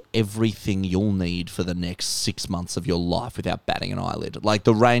literally everything you'll need for the next 6 months of your life without batting an eyelid. Like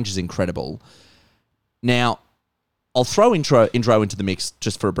the range is incredible. Now, I'll throw intro into the mix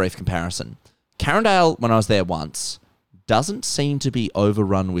just for a brief comparison. Carindale, when I was there once, doesn't seem to be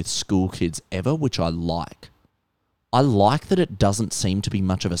overrun with school kids ever, which I like. I like that it doesn't seem to be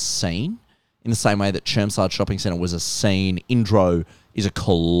much of a scene in the same way that Chermside Shopping Centre was a scene. Indro is a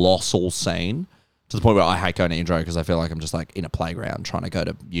colossal scene to the point where I hate going to Indro because I feel like I'm just like in a playground trying to go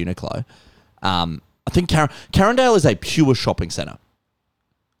to Uniqlo. I think Carindale is a pure shopping centre.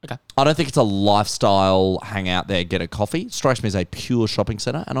 Okay. I don't think it's a lifestyle, hang out there, get a coffee. It strikes me as a pure shopping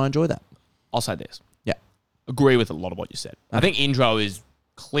centre, and I enjoy that. I'll say this. Yeah. Agree with a lot of what you said. I think Indro is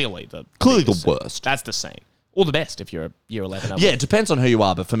clearly the the worst. That's the scene. Or the best if you're a year 11. Yeah, it depends on who you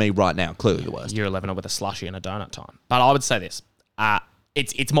are, but for me right now, clearly the worst. Year 11 with a slushie and a donut time. But I would say this.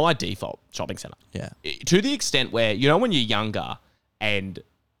 it's my default shopping centre. Yeah. To the extent where, you know, when you're younger and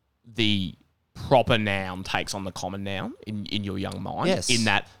the proper noun takes on the common noun in your young mind. Yes. In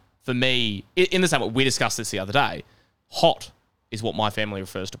that, for me, in the same way, we discussed this the other day, hot is what my family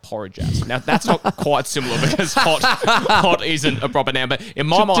refers to porridge as. Now, that's not quite similar because hot isn't a proper noun, but in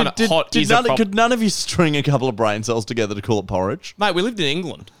my mind, hot is a proper... Could none of you string a couple of brain cells together to call it porridge? Mate, we lived in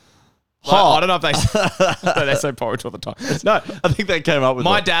England. Hot. I don't know if they say porridge all the time. No, I think they came up with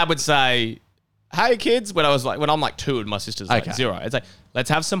my it. dad would say, "Hey kids," when I'm like 2 and my sister's like Okay. 0. It's like,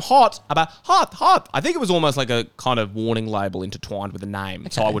 "Let's have some hot." About hot. I think it was almost like a kind of warning label intertwined with a name,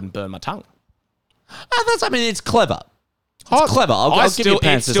 so I wouldn't burn my tongue. It's clever. It's clever. I'll give you it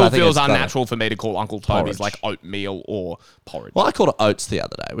pants. still I think feels it's clever. unnatural for me to call Uncle Toby's Porridge. like oatmeal or porridge. Well, I called it oats the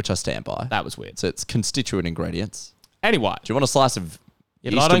other day, which I stand by. That was weird. So it's constituent ingredients. Anyway, Do you want a slice of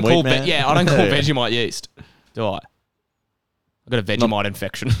yeah, yeast but I and don't wheat, call man? I don't call Vegemite yeast, do I? I've got a Vegemite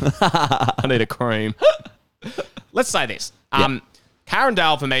infection. I need a cream. Let's say this.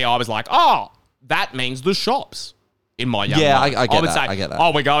 Carindale for me, I was like, oh, that means the shops. In my young mind. I get would that. say, I get that.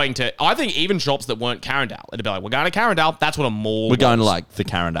 oh, we're going to... I think even shops that weren't Carindale, it'd be like, we're going to Carindale. That's what a mall We're going to was. like the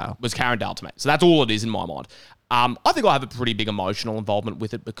Carindale. Was Carindale to me. So that's all it is in my mind. I think I have a pretty big emotional involvement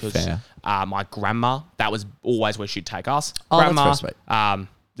with it because my grandma, that was always where she'd take us. Oh, that's Grandma, very sweet.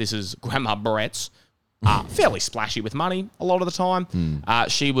 this is Grandma Brett's. Fairly splashy with money a lot of the time.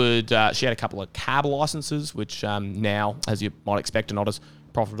 She had a couple of cab licenses, which now, as you might expect, are not as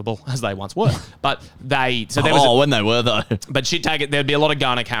profitable as they once were. But when they were though. But she'd take it. There'd be a lot of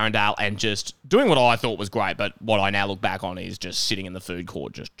going to Carindale and just doing what I thought was great, but what I now look back on is just sitting in the food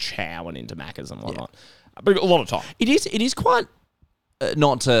court, just chowing into Macca's and whatnot. But a lot of time. It is quite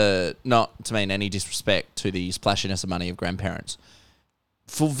not to mean any disrespect to the splashiness of money of grandparents.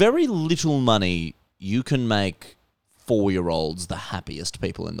 For very little money, you can make 4-year-olds the happiest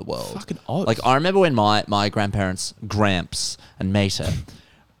people in the world. Fucking oath. Like I remember when my grandparents, Gramps and Meta,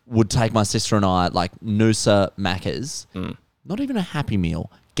 would take my sister and I like Noosa Macca's. Not even a Happy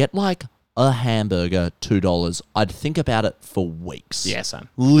Meal. Get like a hamburger, $2. I'd think about it for weeks. Yeah, same.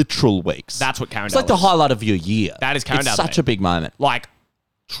 Literal weeks. That's what Carindale It's like the is. highlight of your year. That is Carindale It's to such me. a big moment. Like,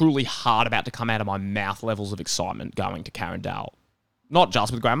 truly hard about to come out of my mouth levels of excitement going to Carindale. Not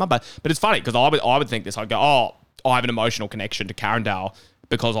just with Grandma, but it's funny because I would think this. I'd go, oh, I have an emotional connection to Carindale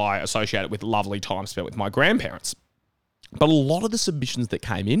because I associate it with lovely time spent with my grandparents. But a lot of the submissions that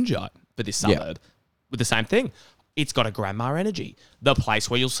came in, Joe, for this suburb, with the same thing. It's got a grandma energy. The place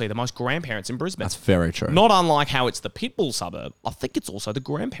where you'll see the most grandparents in Brisbane. That's very true. Not unlike how it's the Pitbull suburb, I think it's also the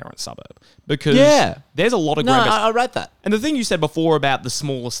grandparent suburb. Because there's a lot of No, grandparents. I read that. And the thing you said before about the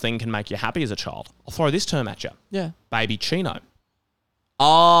smallest thing can make you happy as a child, I'll throw this term at you. Yeah. Baby Chino.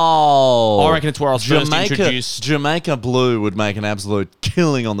 Oh. I reckon it's where I was first introduced. Jamaica Blue would make an absolute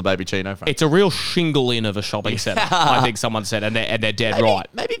killing on the Baby Chino front. It's a real shingle in of a shopping centre, I think someone said, and they're dead right.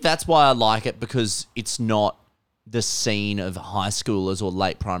 Maybe that's why I like it, because it's not the scene of high schoolers or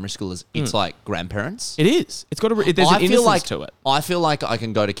late primary schoolers. It's like grandparents. It is. It's got there's an innocence to it. I feel like I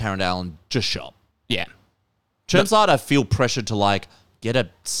can go to Carindale and just shop. Yeah. Chermside, I feel pressured to like get a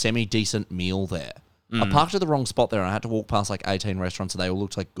semi-decent meal there. I parked at the wrong spot there and I had to walk past like 18 restaurants and they all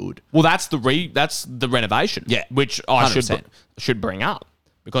looked like good. Well, that's the renovation. Yeah. Which I 100%. should bring up,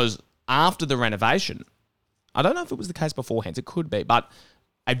 because after the renovation, I don't know if it was the case beforehand. It could be, but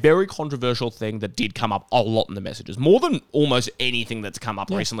a very controversial thing that did come up a lot in the messages, more than almost anything that's come up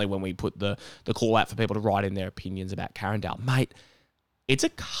recently when we put the call out for people to write in their opinions about Carindale. Mate, it's a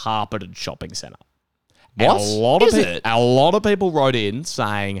carpeted shopping centre. What? A lot of people wrote in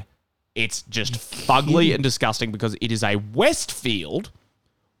saying it's just fugly and disgusting because it is a Westfield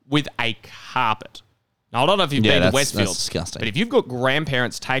with a carpet. Now, I don't know if you've been to that's Westfield, disgusting. but if you've got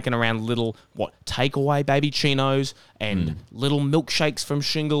grandparents taking around little, takeaway baby chinos and little milkshakes from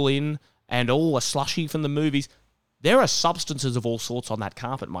Shingle Inn and all a slushie from the movies, there are substances of all sorts on that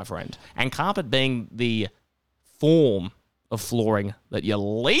carpet, my friend. And carpet being the form of flooring that you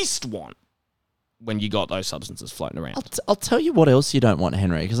least want when you got those substances floating around. I'll tell you what else you don't want,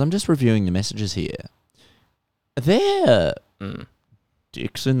 Henry, because I'm just reviewing the messages here. Are there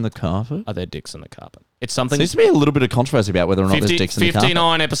dicks in the carpet? Are there dicks in the carpet? It's something... Seems to be a little bit of controversy about whether or not there's dicks in the carpet.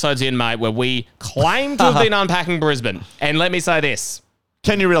 59 episodes in, mate, where we claim to have been unpacking Brisbane. And let me say this.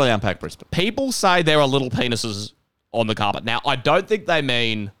 Can you really unpack Brisbane? People say there are little penises on the carpet. Now, I don't think they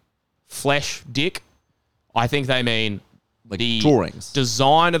mean flesh dick. I think they mean... Like the drawings.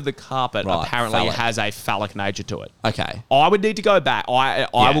 design of the carpet Right, apparently phallic. has a phallic nature to it. Okay. I would need to go back. I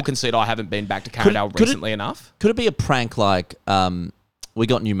will concede I haven't been back to Carindale could it- recently enough. Could it be a prank like we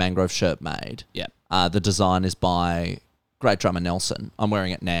got new mangrove shirt made? Yeah. The design is by great drummer Nelson. I'm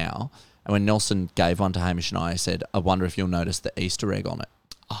wearing it now. And when Nelson gave one to Hamish and I said, I wonder if you'll notice the Easter egg on it.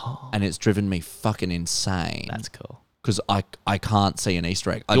 Oh. And it's driven me fucking insane. That's cool. Because I can't see an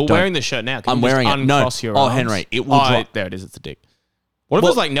Easter egg. You're wearing the shirt now. Can I'm you just wearing it. No. uncross your arms? Henry, it will drop. There it is. It's a dick. What if it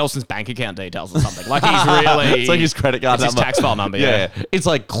was like Nelson's bank account details or something? Like he's really... It's like his credit card it's number. his tax file number, yeah. It's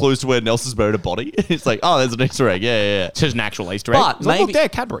like clues to where Nelson's buried a body. It's like, oh, there's an Easter egg. Yeah. It's just an actual Easter egg. But It's like, maybe, look there,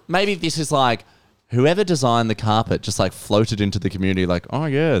 Cadbury. maybe this is like whoever designed the carpet just like floated into the community like, oh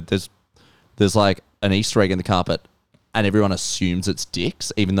yeah, there's like an Easter egg in the carpet and everyone assumes it's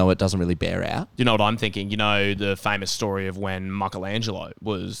dicks even though it doesn't really bear out. You know what I'm thinking? You know the famous story of when Michelangelo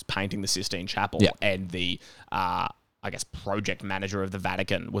was painting the Sistine Chapel and the, I guess, project manager of the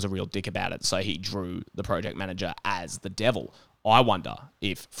Vatican was a real dick about it. So he drew the project manager as the devil. I wonder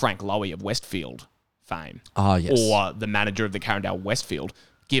if Frank Lowy of Westfield fame or the manager of the Carindale Westfield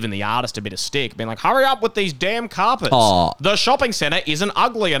giving the artist a bit of stick, being like, hurry up with these damn carpets. Oh. The shopping centre isn't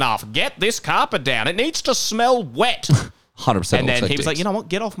ugly enough. Get this carpet down. It needs to smell wet. 100%. And then he was like, you know what?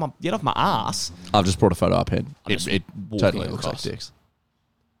 Get off my ass. I've just brought a photo up here. It totally walking looks like across. dicks.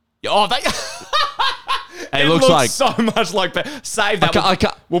 Oh, they... It looks like so much like save that. I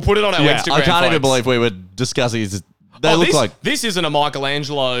can't, we'll put it on our Instagram. I can't even folks. believe we were discussing this. They look like this isn't a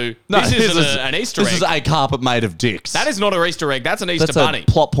Michelangelo. no, this isn't an Easter egg. This is a carpet made of dicks. That is not an Easter egg. That's an Easter That's bunny. a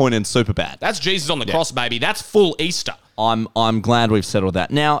plot point in Superbad. That's Jesus on the cross, baby. That's full Easter. I'm glad we've settled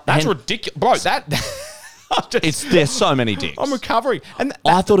that. Now that's ridiculous, bro. There's so many dicks. I'm recovering, and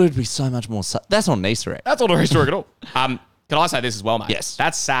I thought it would be so much more. That's not an Easter egg. That's not an Easter egg at all. Can I say this as well, mate? Yes.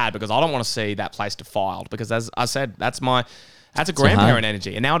 That's sad because I don't want to see that place defiled because, as I said, that's a grandparent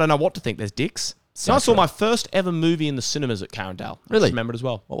energy. And now I don't know what to think. There's dicks. So I saw my first ever movie in the cinemas at Carindale. I Really? just remembered as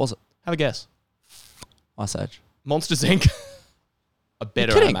well. What was it? Have a guess. Ice Age. Monsters, Inc. A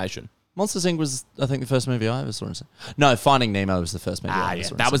better kidding? animation. Monsters Inc. was, I think, the first movie I ever saw. No, Finding Nemo was the first movie I ever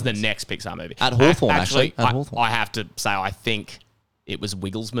saw. That was the next Pixar movie. At Hawthorne, actually. At Hawthorne. I have to say, I think it was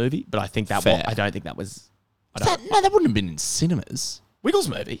Wiggles' movie, but I think that Fair. I don't think that was... That wouldn't have been in cinemas. Wiggles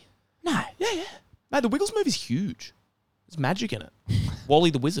movie? No. Yeah. Mate, the Wiggles movie's huge. There's magic in it. Wally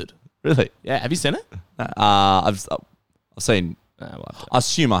the Wizard. Really? Yeah, have you seen it? I've seen... I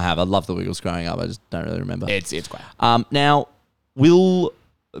assume I have. I loved the Wiggles growing up. I just don't really remember. It's great. Now,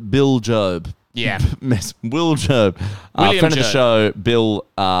 Bill Job... Yeah. Will Job, friend of the show, Bill,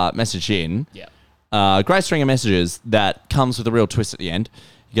 messaged in. Yeah. Great string of messages that comes with a real twist at the end.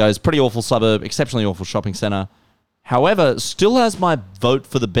 He goes, pretty awful suburb, exceptionally awful shopping centre. However, still has my vote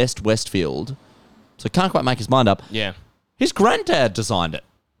for the best Westfield. So can't quite make his mind up. Yeah. His granddad designed it.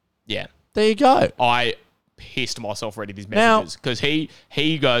 Yeah. There you go. I pissed myself reading these messages because he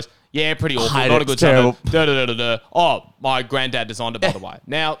goes, yeah, pretty awful, not a good terrible. suburb. Oh, my granddad designed it, by the way.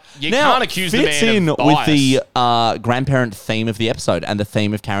 Now, you can't accuse the fits man in of bias. with the grandparent theme of the episode and the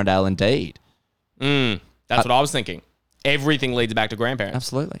theme of Carindale Indeed. That's what I was thinking. Everything leads back to grandparents.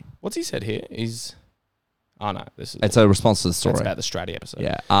 Absolutely. What's he said here? Oh no, this is. It's a response to the story. It's about the Stratty episode.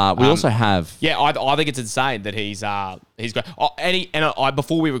 Yeah. We also have. Yeah, I think it's insane that he's great. I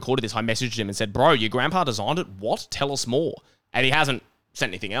before we recorded this, I messaged him and said, "Bro, your grandpa designed it. What? Tell us more." And he hasn't sent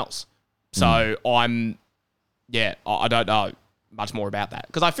anything else. So I don't know much more about that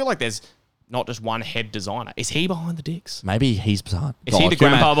because I feel like there's not just one head designer. Is he behind the dicks? Maybe he's behind. Is he the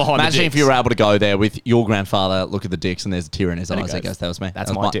grandpa behind the dicks? Imagine if you were able to go there with your grandfather, look at the dicks, and there's a tear in his eyes. He goes, that was me.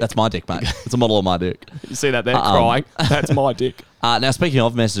 That's my dick. That's my dick, mate. It's a model of my dick. You see that there crying? That's my dick. Now, speaking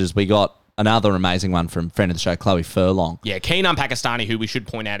of messages, we got another amazing one from friend of the show, Chloe Furlong. Yeah, Keenan Pakistani, who we should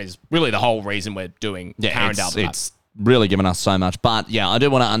point out is really the whole reason we're doing Carindale. It's really given us so much. But yeah, I do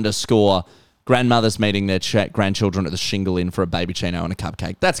want to underscore grandmothers meeting their grandchildren at the Shingle Inn for a baby chino and a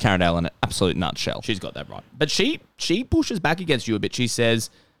cupcake. That's Carindale in an absolute nutshell. She's got that right. But she pushes back against you a bit. She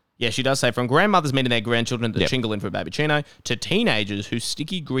says, yeah, she does say, from grandmothers meeting their grandchildren at the Shingle Inn for a baby chino to teenagers whose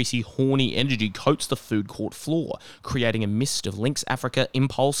sticky, greasy, horny energy coats the food court floor, creating a mist of Lynx Africa,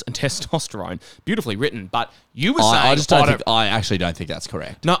 impulse, and testosterone. Beautifully written. But you were saying... I actually don't think that's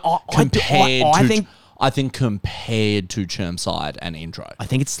correct. No, I think compared to Chermside and Intro. I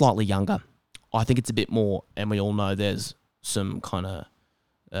think it's slightly younger. I think it's a bit more, and we all know there's some kind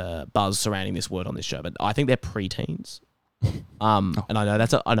of buzz surrounding this word on this show, but I think they're preteens. And I know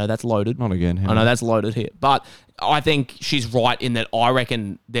that's loaded. Not again. I know that's loaded here, but I think she's right in that. I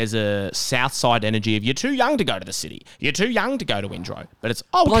reckon there's a South Side energy of you're too young to go to the city, you're too young to go to Intro, but it's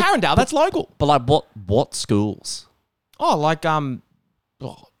Carindale, that's local. But like what schools? Oh, like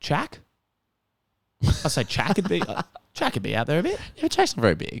Chack. I say Chack could be out there a bit. Yeah, Chack's not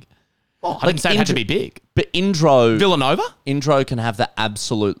very big. Oh, I didn't say it had to be big. But Intro Villanova can have the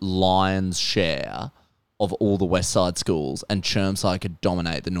absolute lion's share of all the West Side schools, and Chermside could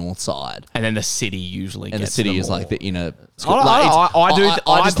dominate the North Side. And then the city usually And gets the city them is like all. the inner.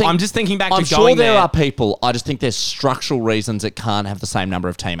 I'm just thinking back to I'm sure going there there. are people. I just think there's structural reasons it can't have the same number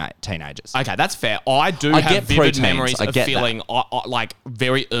of teenagers. Okay, that's fair. I do I have get vivid preteens. memories I of get feeling like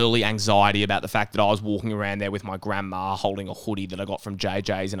very early anxiety about the fact that I was walking around there with my grandma holding a hoodie that I got from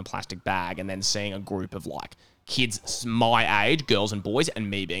JJ's in a plastic bag, and then seeing a group of like kids my age, girls and boys, and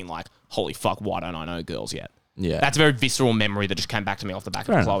me being like, holy fuck, why don't I know girls yet? Yeah. That's a very visceral memory that just came back to me off the back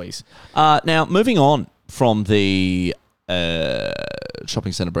Fair of enough. Chloe's. Now, moving on from the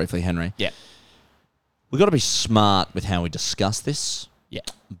shopping centre briefly, Henry. Yeah. We've got to be smart with how we discuss this. Yeah.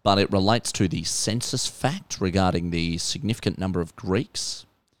 But it relates to the census fact regarding the significant number of Greeks.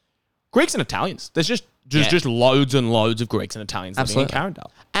 Greeks and Italians. There's just loads and loads of Greeks and Italians living in Carindale.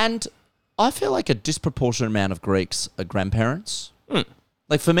 And I feel like a disproportionate amount of Greeks are grandparents.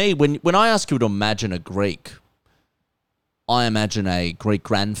 Like for me, when I ask you to imagine a Greek, I imagine a Greek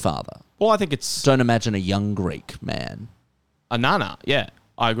grandfather. Well, I think it's Don't imagine a young Greek man. a nana. Yeah,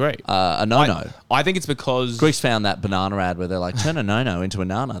 I agree. A no-no. I think it's because... Greeks found that banana ad where they're like, turn a no-no into a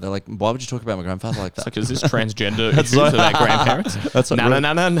nana. They're like, why would you talk about my grandfather like that? Because this transgender issues for their grandparents. That's no. What?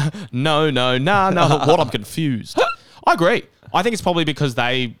 I'm confused. I agree. I think it's probably because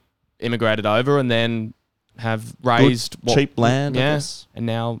they immigrated over and then have raised cheap land, I yeah, guess. and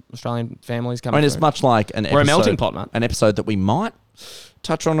now Australian families come. I mean, it's much like an episode. We're a melting pot, man. An episode that we might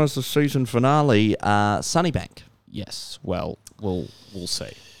touch on as the season finale, Sunnybank. Yes. Well, we'll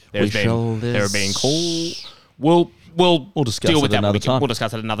see. We shall There have been calls. We'll discuss deal it with that another when time. We'll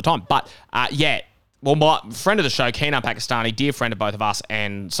discuss it another time. But yeah. Well, my friend of the show, Keenan Pakistani, dear friend of both of us,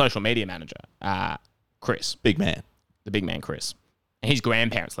 and social media manager, Chris, Big man. the big man Chris, and his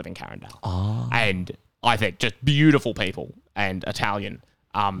grandparents live in Carindale. Oh. And I think just beautiful people and Italian.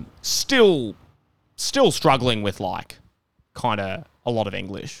 Still struggling with like kind of a lot of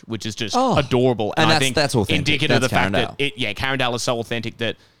English, which is just adorable. And I think that's authentic. indicative of the That's fact that Carindale is so authentic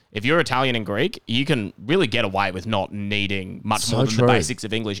that if you're Italian and Greek, you can really get away with not needing much So more than true. the basics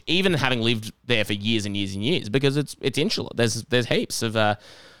of English, even having lived there for years and years and years, because it's insular. There's heaps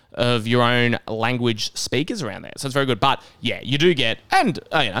of your own language speakers around there, so it's very good. But yeah, you do get, and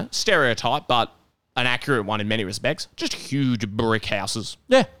stereotype, but an accurate one in many respects. Just huge brick houses.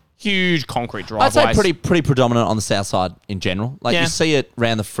 Yeah. Huge concrete I'd driveways. say pretty predominant on the south side in general. Like Yeah. you see it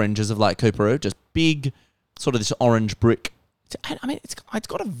around the fringes of like Cooperoo, just big, sort of this orange brick. I mean, it's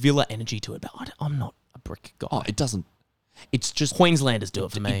got a villa energy to it, but I'm not a brick guy. Oh, it doesn't. It's just Queenslanders do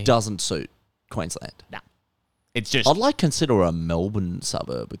it for me. It doesn't suit Queensland. Nah. It's just I'd like consider a Melbourne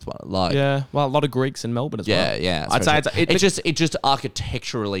suburb with one. Like yeah. Well, a lot of Greeks in Melbourne as well. yeah. I'd say it just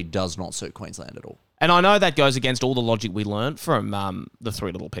architecturally does not suit Queensland at all. And I know that goes against all the logic we learnt from the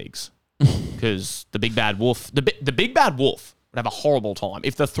Three Little Pigs, because the big bad wolf, the big bad wolf would have a horrible time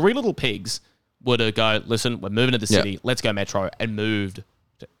if the Three Little Pigs were to go. Listen, we're moving to the city. Let's go metro, and moved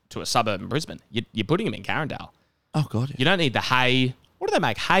to a suburb in Brisbane. You're putting him in Carindale. Oh god. Yeah. You don't need the hay. What do they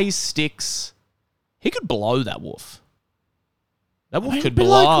make? Hay sticks. He could blow that wolf. That wolf could But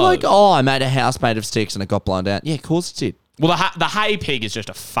blow. like, oh, I made a house made of sticks and it got blown down. Yeah, of course it did. Well, the hay pig is just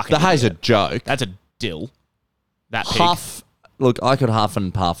a fucking. The hay's a idiot. joke. That's a dill. That pig. Huff. Look, I could huff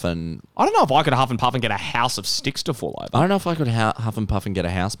and puff and... I don't know if I could huff and puff and get a house of sticks to fall over. I don't know if I could huff and puff and get a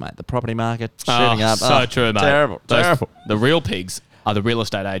house, mate. The property market shooting up. So true, mate. Terrible. Terrible. The real pigs are the real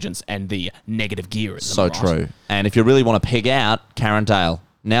estate agents and the negative gear. So true. And if you really want to pig out, Carindale,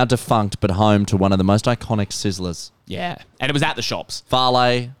 now defunct but home to one of the most iconic sizzlers. Yeah. And it was at the shops.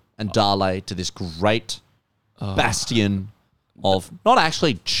 Farley and Darley to this great bastion of not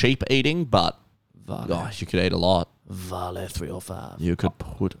actually cheap eating, but gosh, you could eat a lot. Vale 305. You could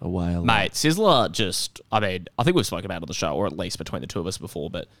put away a lot. Mate, Sizzler just, I mean, I think we've spoken about it on the show, or at least between the two of us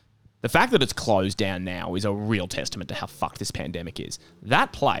before, but the fact that it's closed down now is a real testament to how fucked this pandemic is.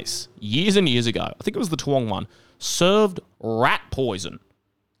 That place, years and years ago, I think it was the Toowong one, served rat poison.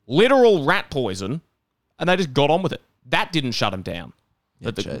 Literal rat poison, and they just got on with it. That didn't shut them down.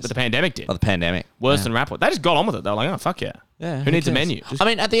 But the pandemic did. Oh, the pandemic. Worse than rat poison. They just got on with it. They were like, oh, fuck yeah. Yeah. Who needs a cares? menu? I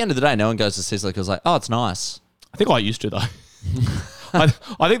mean, at the end of the day, no one goes to Sizzler because like, oh, it's nice. I think I used to, though. I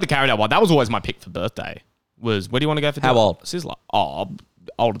think the Carindale one, that was always my pick for birthday, was where do you want to go for How dinner? old? Sizzler. Oh,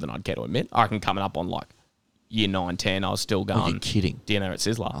 older than I'd care to admit. I reckon coming up on like year 9, 10, I was still going You're kidding. dinner at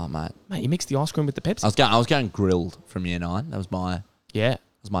Sizzler. Oh, mate. Mate, you mix the ice cream with the Pepsi. I was going grilled from year 9. That was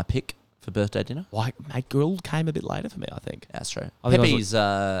my pick for birthday dinner. Why, mate, grilled came a bit later for me, I think. That's true. I think I was Pepe's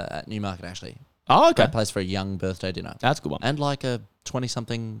at Newmarket, actually. Oh, okay. Great place for a young birthday dinner. That's a good one. And like a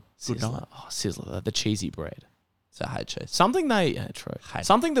 20-something good Sizzler. night. Oh, Sizzler, the cheesy bread. So I hate cheese. Something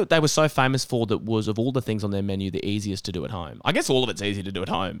Something that they were so famous for that was, of all the things on their menu, the easiest to do at home. I guess all of it's easy to do at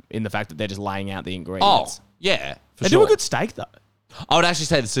home in the fact that they're just laying out the ingredients. Oh, yeah. For They sure. do a good steak, though. I would actually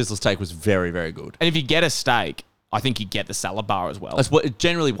say the sizzler steak was very, very good. And if you get a steak, I think you get the salad bar as well. That's what,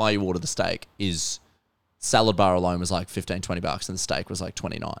 generally why you order the steak is salad bar alone was like $15-$20 and the steak was like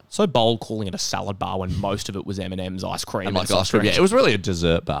 $29. So bold calling it a salad bar when most of it was M&M's ice cream. And like soft ice cream. Yeah, drinks. it was really a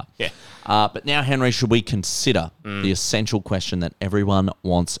dessert bar. Yeah. But now, Henry, should we consider the essential question that everyone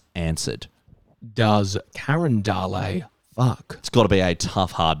wants answered? Does Karen Dale fuck? It's got to be a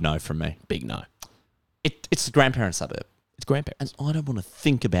tough, hard no from me. Big no. It's the grandparent suburb. It's grandparents. And I don't want to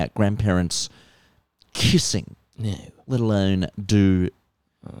think about grandparents kissing, No. let alone do...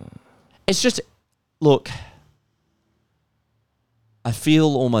 It's just... Look... I feel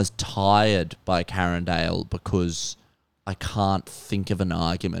almost tired by Carindale because I can't think of an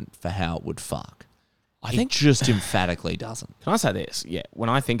argument for how it would fuck. I think it just emphatically doesn't. Can I say this? Yeah. When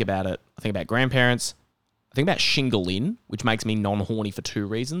I think about it, I think about grandparents. I think about Shingle Inn, which makes me non-horny for 2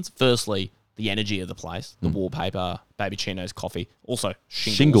 reasons. Firstly, the energy of the place, the wallpaper, Baby Chino's coffee. Also,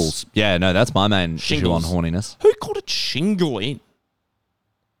 shingles. Yeah, no, that's my main issue on Shingles. horniness. Who called it Shingle Inn?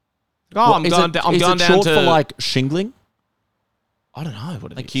 Oh, Well, I'm is going it, down. I'm is going it down short to for like shingling? I don't know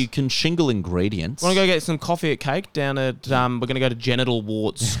what it is. Like you can shingle ingredients. Want to go get some coffee at Cake down at? We're going to go to Genital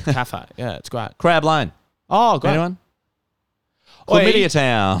Warts Cafe. Yeah, it's great. Crab Lane. Oh, great. Anyone? Oi, Chlamydia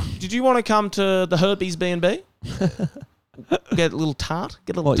Town. Did you want to come to the Herbies B&B? Get a little tart.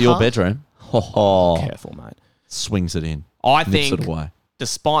 Get a little What, tart. your bedroom? Oh, Careful, mate. swings it in. I Nips think, it away.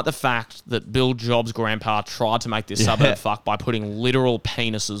 despite the fact that Bill Jobs' grandpa tried to make this Yeah. suburb fuck by putting literal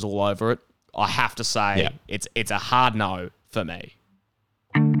penises all over it, I have to say it's a hard no for me.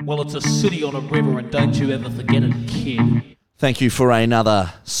 Well, it's a city on a river, and don't you ever forget it, kid. Thank you for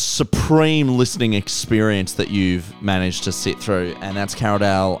another supreme listening experience that you've managed to sit through, and that's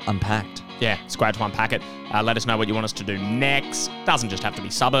Carindale Unpacked. Yeah, it's great to unpack it. Let us know what you want us to do next. Doesn't just have to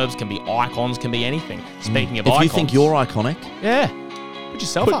be suburbs, can be icons, can be anything. Speaking of If icons, you think you're iconic, yeah, put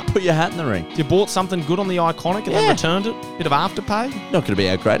yourself up. put your hat in the ring. If you bought something good on the iconic and then returned it, bit of afterpay. Not going to be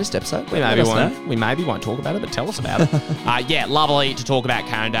our greatest episode. We Let maybe us won't. know. We maybe won't talk about it, but tell us about it. Yeah, lovely to talk about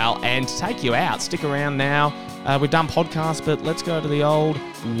Carindale and to take you out. Stick around now. We've done podcasts, but let's go to the old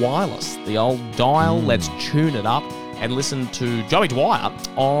wireless, the old dial. Let's tune it up and listen to Joey Dwyer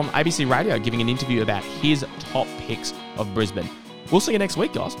on ABC Radio giving an interview about his top picks of Brisbane. We'll see you next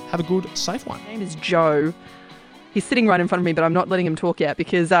week, guys. Have a good, safe one. My name is Joe. He's sitting right in front of me, but I'm not letting him talk yet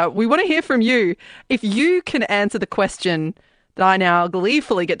because we want to hear from you. If you can answer the question that I now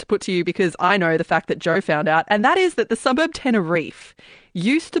gleefully get to put to you because I know the fact that Joe found out, and that is that the suburb Tenerife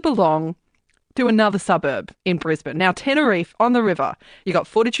used to belong to another suburb in Brisbane. Now, Tenerife on the river, you've got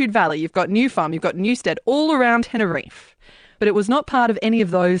Fortitude Valley, you've got New Farm, you've got Newstead, all around Tenerife. But it was not part of any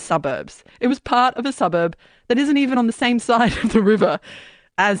of those suburbs. It was part of a suburb that isn't even on the same side of the river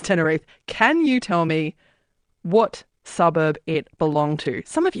as Tenerife. Can you tell me what suburb it belonged to?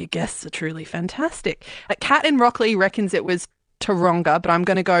 Some of your guests are truly fantastic. Kat in Rockley reckons it was Taronga, but I'm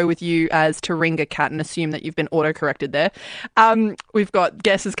going to go with you as Taringa, Kat, and assume that you've been auto-corrected there. We've got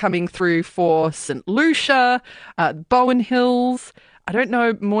guesses coming through for St. Lucia, Bowen Hills. I don't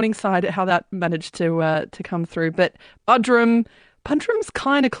know Morningside, how that managed to come through, but Buderim. Buderim's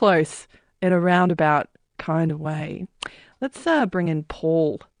kind of close in a roundabout kind of way. Let's bring in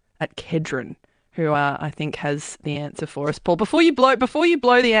Paul at Kedron, who I think has the answer for us. Paul, before you blow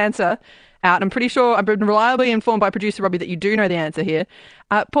the answer out, I'm pretty sure I've been reliably informed by producer Robbie that you do know the answer here.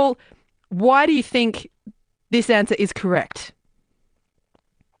 Paul, why do you think this answer is correct?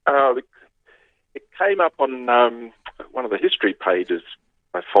 It came up on one of the history pages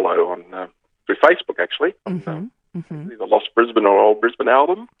I follow on through Facebook, actually. The Lost Brisbane or Old Brisbane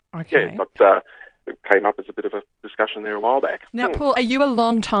album. Okay. Yeah, it came up as a bit of a discussion there a while back. Now, Paul, are you a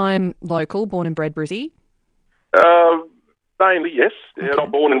long-time local, born and bred Brizzy? Mainly, yes. Okay. Yeah,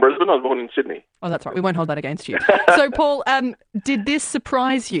 not born in Brisbane. I was born in Sydney. Oh, that's right. We won't hold that against you. So, Paul, did this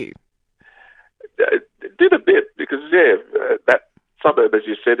surprise you? It did a bit because, that suburb, as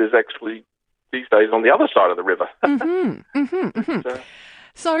you said, is actually these days on the other side of the river.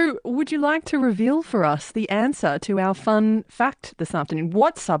 So, would you like to reveal for us the answer to our fun fact this afternoon?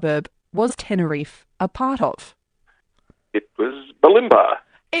 What suburb was Tenerife a part of? It was Balimba.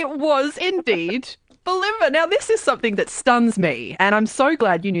 It was indeed Balimba. Now, this is something that stuns me, and I'm so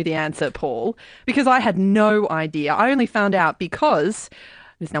glad you knew the answer, Paul, because I had no idea. I only found out because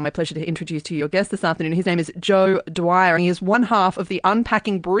it is now my pleasure to introduce to you your guest this afternoon. His name is Joe Dwyer, and he is one half of the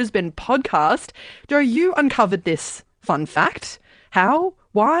Unpacking Brisbane podcast. Joe, you uncovered this fun fact. How?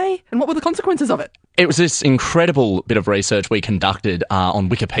 Why? And what were the consequences of it? It was this incredible bit of research we conducted on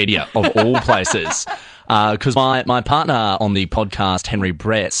Wikipedia, of all places. Because my partner on the podcast, Henry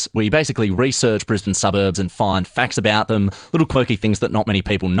Brett, we basically research Brisbane suburbs and find facts about them, little quirky things that not many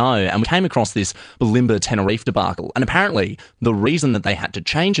people know. And we came across this Bulimba Tenerife debacle. And apparently the reason that they had to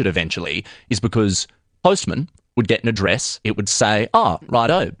change it eventually is because postman would get an address, it would say, oh,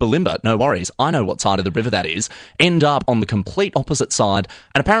 righto, Bulimba, no worries, I know what side of the river that is, end up on the complete opposite side,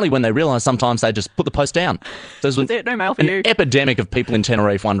 and apparently when they realised sometimes they just put the post down. There's That's it, no mail for an you. epidemic of people in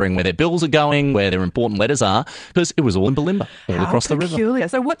Tenerife wondering where their bills are going, where their important letters are, because it was all in Bulimba, all How across the river. peculiar.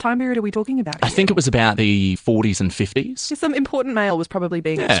 So what time period are we talking about? I think it was about the 40s and 50s. Some important mail was probably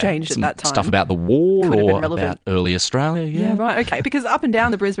being exchanged at Some that time. stuff about the war Could have been or relevant. about early Australia, Yeah, right. Okay, because up and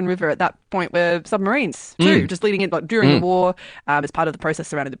down the Brisbane River at that point were submarines too, just leading it like during the war, as part of the process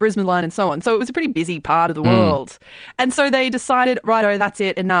surrounding the Brisbane line and so on. So it was a pretty busy part of the world. And so they decided, righto, that's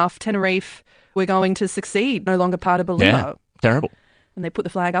it, enough. Tenerife, we're going to succeed. No longer part of Bulimba. Yeah, terrible. And they put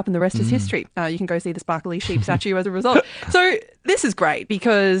the flag up, and the rest is history. You can go see the sparkly sheep statue as a result. So this is great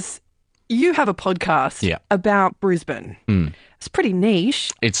because you have a podcast about Brisbane. It's pretty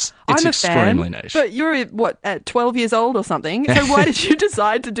niche. It's I'm a extremely fan, niche. But you're, what, at 12 years old or something? So why did you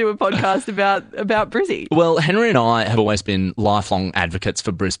decide to do a podcast about Brizzy? Well, Henry and I have always been lifelong advocates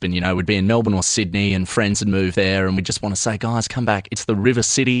for Brisbane. You know, we'd be in Melbourne or Sydney and friends had moved there and we just want to say, guys, come back. It's the river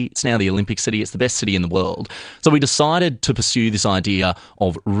city. It's now the Olympic city. It's the best city in the world. So we decided to pursue this idea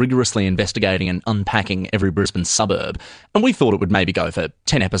of rigorously investigating and unpacking every Brisbane suburb. And we thought it would maybe go for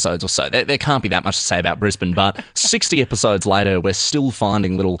 10 episodes or so. There can't be that much to say about Brisbane, but 60 episodes later, we're still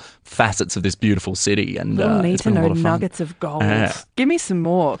finding little facets of this beautiful city. And Little need it's to been a know lot of fun. nuggets of gold. Yeah. Give me some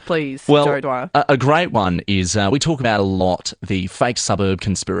more, please, Well, Joe Dwyer. a great one is we talk about a lot the fake suburb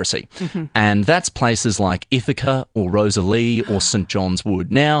conspiracy. And that's places like Ithaca or Rosalie or St John's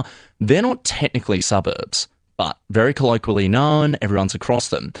Wood. Now, they're not technically suburbs, but very colloquially known, everyone's across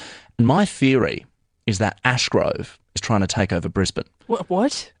them. And my theory is that Ashgrove is trying to take over Brisbane.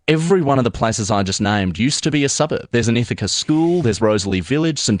 What? Every one of the places I just named used to be a suburb. There's an Ithaca school, there's Rosalie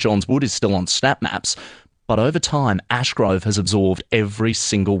Village, St John's Wood is still on snap maps. But over time, Ashgrove has absorbed every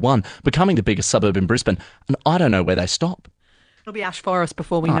single one, becoming the biggest suburb in Brisbane. And I don't know where they stop. It'll be Ash Forest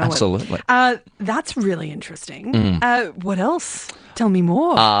before we know absolutely. it. That's really interesting. What else? Tell me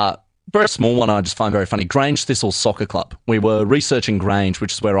more. Very small one I just find very funny. Grange Thistle Soccer Club. We were researching Grange,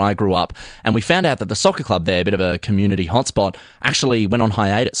 which is where I grew up, and we found out that the soccer club there, a bit of a community hotspot, actually went on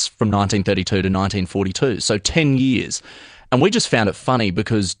hiatus from 1932 to 1942, so 10 years. And we just found it funny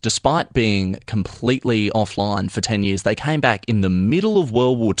because despite being completely offline for 10 years, they came back in the middle of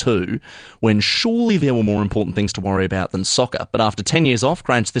World War II when surely there were more important things to worry about than soccer. But after 10 years off,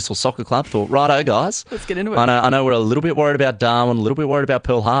 Grange Thistle Soccer Club thought, righto, guys. Let's get into it. I know we're a little bit worried about Darwin, a little bit worried about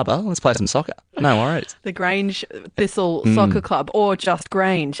Pearl Harbor. Let's play some soccer. No worries. The Grange Thistle Soccer Club, or just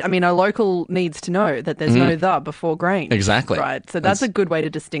Grange. I mean, a local needs to know that there's no the before Grange. Exactly. Right. So that's a good way to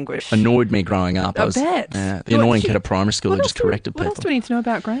distinguish. Annoyed me growing up. I bet. The annoying kid at primary school who just corrected What people. else do we need to know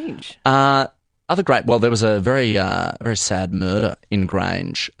about Grange? Other great, well, there was a very sad murder in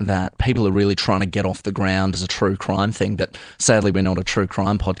Grange that people are really trying to get off the ground as a true crime thing, but sadly we're not a true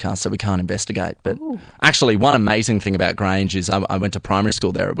crime podcast, so we can't investigate. But actually, one amazing thing about Grange is I went to primary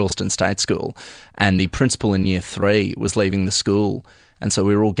school there at Wilston State School, and the principal in year 3 was leaving the school, and so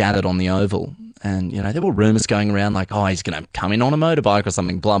we were all gathered on the Oval, and, you know, there were rumours going around like, oh, he's going to come in on a motorbike or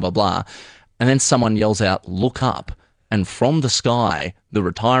something, blah, blah, blah. And then someone yells out, look up. And from the sky, the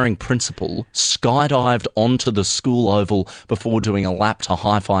retiring principal skydived onto the school oval before doing a lap to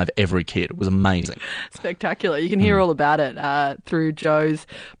high-five every kid. It was amazing. Spectacular. You can hear all about it through Joe's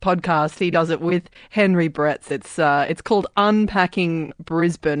podcast. He does it with Henry Brett. It's called Unpacking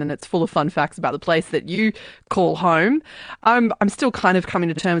Brisbane, and it's full of fun facts about the place that you call home. I'm still kind of coming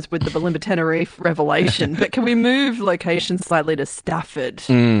to terms with the Bulimba Tenerife revelation, but can we move location slightly to Stafford?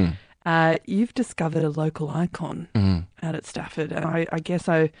 You've discovered a local icon out at Stafford, and I guess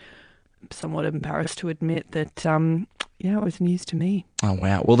I'm somewhat embarrassed to admit that, it was news to me. Oh,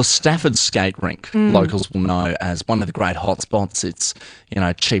 wow. Well, the Stafford skate rink, locals will know as one of the great hotspots. It's,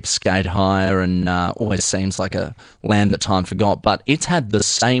 cheap skate hire and always seems like a land that time forgot, but it's had the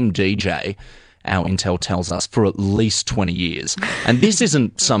same DJ, our intel tells us, for at least 20 years. And this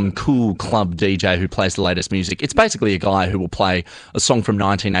isn't some cool club DJ who plays the latest music. It's basically a guy who will play a song from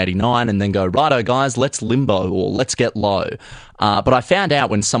 1989 and then go, righto, guys, let's limbo or let's get low. But I found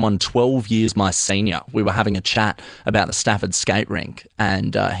out when someone 12 years my senior, we were having a chat about the Stafford skate rink,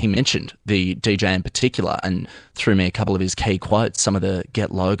 and he mentioned the DJ in particular and threw me a couple of his key quotes, some of the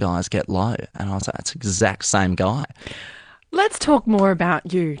get low guys get low. And I was like, that's the exact same guy. Let's talk more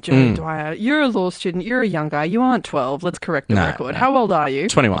about you, Joe Dwyer. You're a law student. You're a young guy. You aren't 12. Let's correct the record. No. How old are you?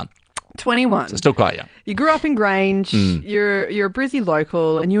 21. 21. So still quite young. You grew up in Grange. You're a Brizzy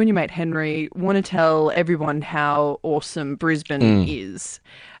local, and you and your mate Henry want to tell everyone how awesome Brisbane is.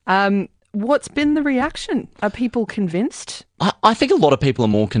 What's been the reaction? Are people convinced? I think a lot of people are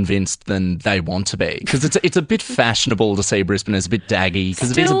more convinced than they want to be because it's a bit fashionable to see Brisbane as a bit daggy because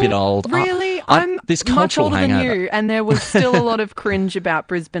it is a bit old. Really? I'm this much cultural older hangover. than you, and there was still a lot of cringe about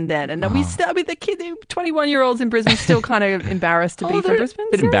Brisbane then. And we still, I mean, the 21-year-olds in Brisbane still kind of embarrassed to be from Brisbane.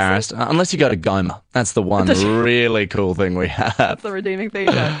 A bit embarrassed, unless you go to Goma. That's the one really cool thing we have. That's the redeeming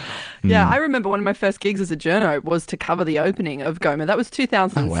feature. Yeah, I remember one of my first gigs as a journo was to cover the opening of Goma. That was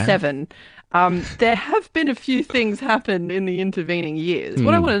 2007. There have been a few things happen in the intervening years.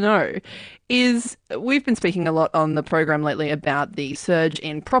 What I want to know is we've been speaking a lot on the program lately about the surge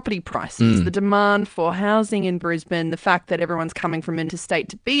in property prices, the demand for housing in Brisbane, the fact that everyone's coming from interstate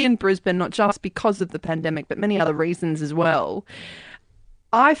to be in Brisbane, not just because of the pandemic, but many other reasons as well.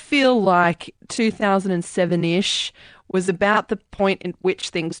 I feel like 2007-ish was about the point in which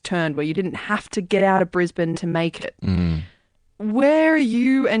things turned, where you didn't have to get out of Brisbane to make it. Where are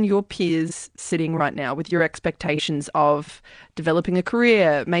you and your peers sitting right now with your expectations of developing a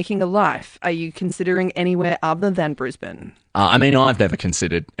career, making a life? Are you considering anywhere other than Brisbane? I mean, I've never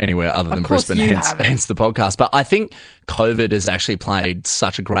considered anywhere other than Brisbane, hence the podcast. But I think COVID has actually played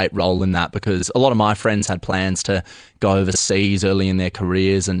such a great role in that because a lot of my friends had plans to go overseas early in their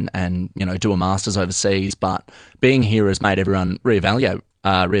careers and do a master's overseas. But being here has made everyone reevaluate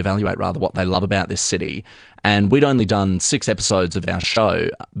what they love about this city. And we'd only done 6 episodes of our show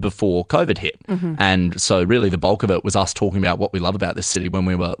before COVID hit. And so really the bulk of it was us talking about what we love about this city when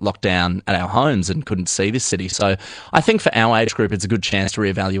we were locked down at our homes and couldn't see this city. So I think for our age group, it's a good chance to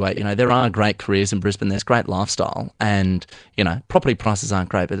reevaluate. There are great careers in Brisbane. There's great lifestyle. And, property prices aren't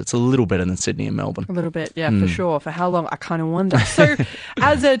great, but it's a little better than Sydney and Melbourne. A little bit, yeah, for sure. For how long? I kind of wonder. So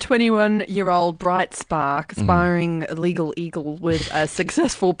as a 21-year-old bright spark, aspiring legal eagle with a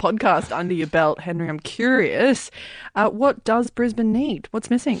successful podcast under your belt, Henry, I'm curious. What does Brisbane need? What's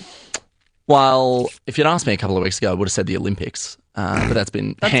missing? Well, if you'd asked me a couple of weeks ago, I would have said the Olympics. But that's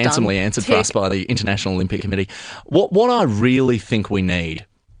been handsomely answered for us by the International Olympic Committee. What I really think we need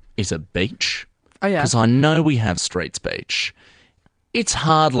is a beach. Oh, yeah. Because I know we have Streets Beach. It's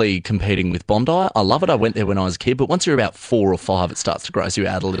hardly competing with Bondi. I love it. I went there when I was a kid, but once you're about 4 or 5, it starts to gross you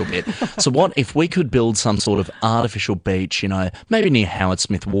out a little bit. So what if we could build some sort of artificial beach, maybe near Howard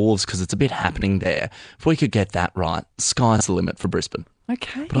Smith Wharves, because it's a bit happening there. If we could get that right, sky's the limit for Brisbane.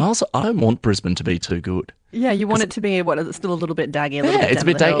 Okay. But I don't want Brisbane to be too good. Yeah, you want it to be, is it still a little bit daggy? It's a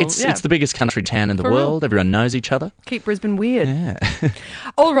bit daggy. It's the biggest country town in the world. Everyone knows each other. Keep Brisbane weird. Yeah.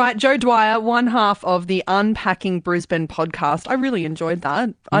 All right, Joe Dwyer, one half of the Unpacking Brisbane podcast. I really enjoyed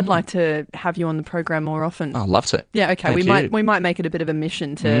that. I'd like to have you on the program more often. I'd love to. Yeah, okay. Thank We might make it a bit of a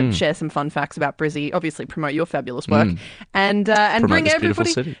mission to share some fun facts about Brizzy, obviously promote your fabulous work, and bring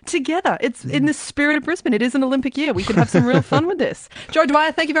everybody together. It's in the spirit of Brisbane. It is an Olympic year. We could have some real fun with this. Joe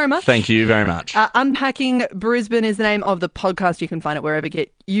Dwyer, thank you very much. Thank you very much. Unpacking Brisbane is the name of the podcast. You can find it wherever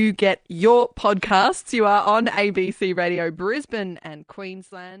you get your podcasts. You are on ABC Radio Brisbane and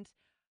Queensland.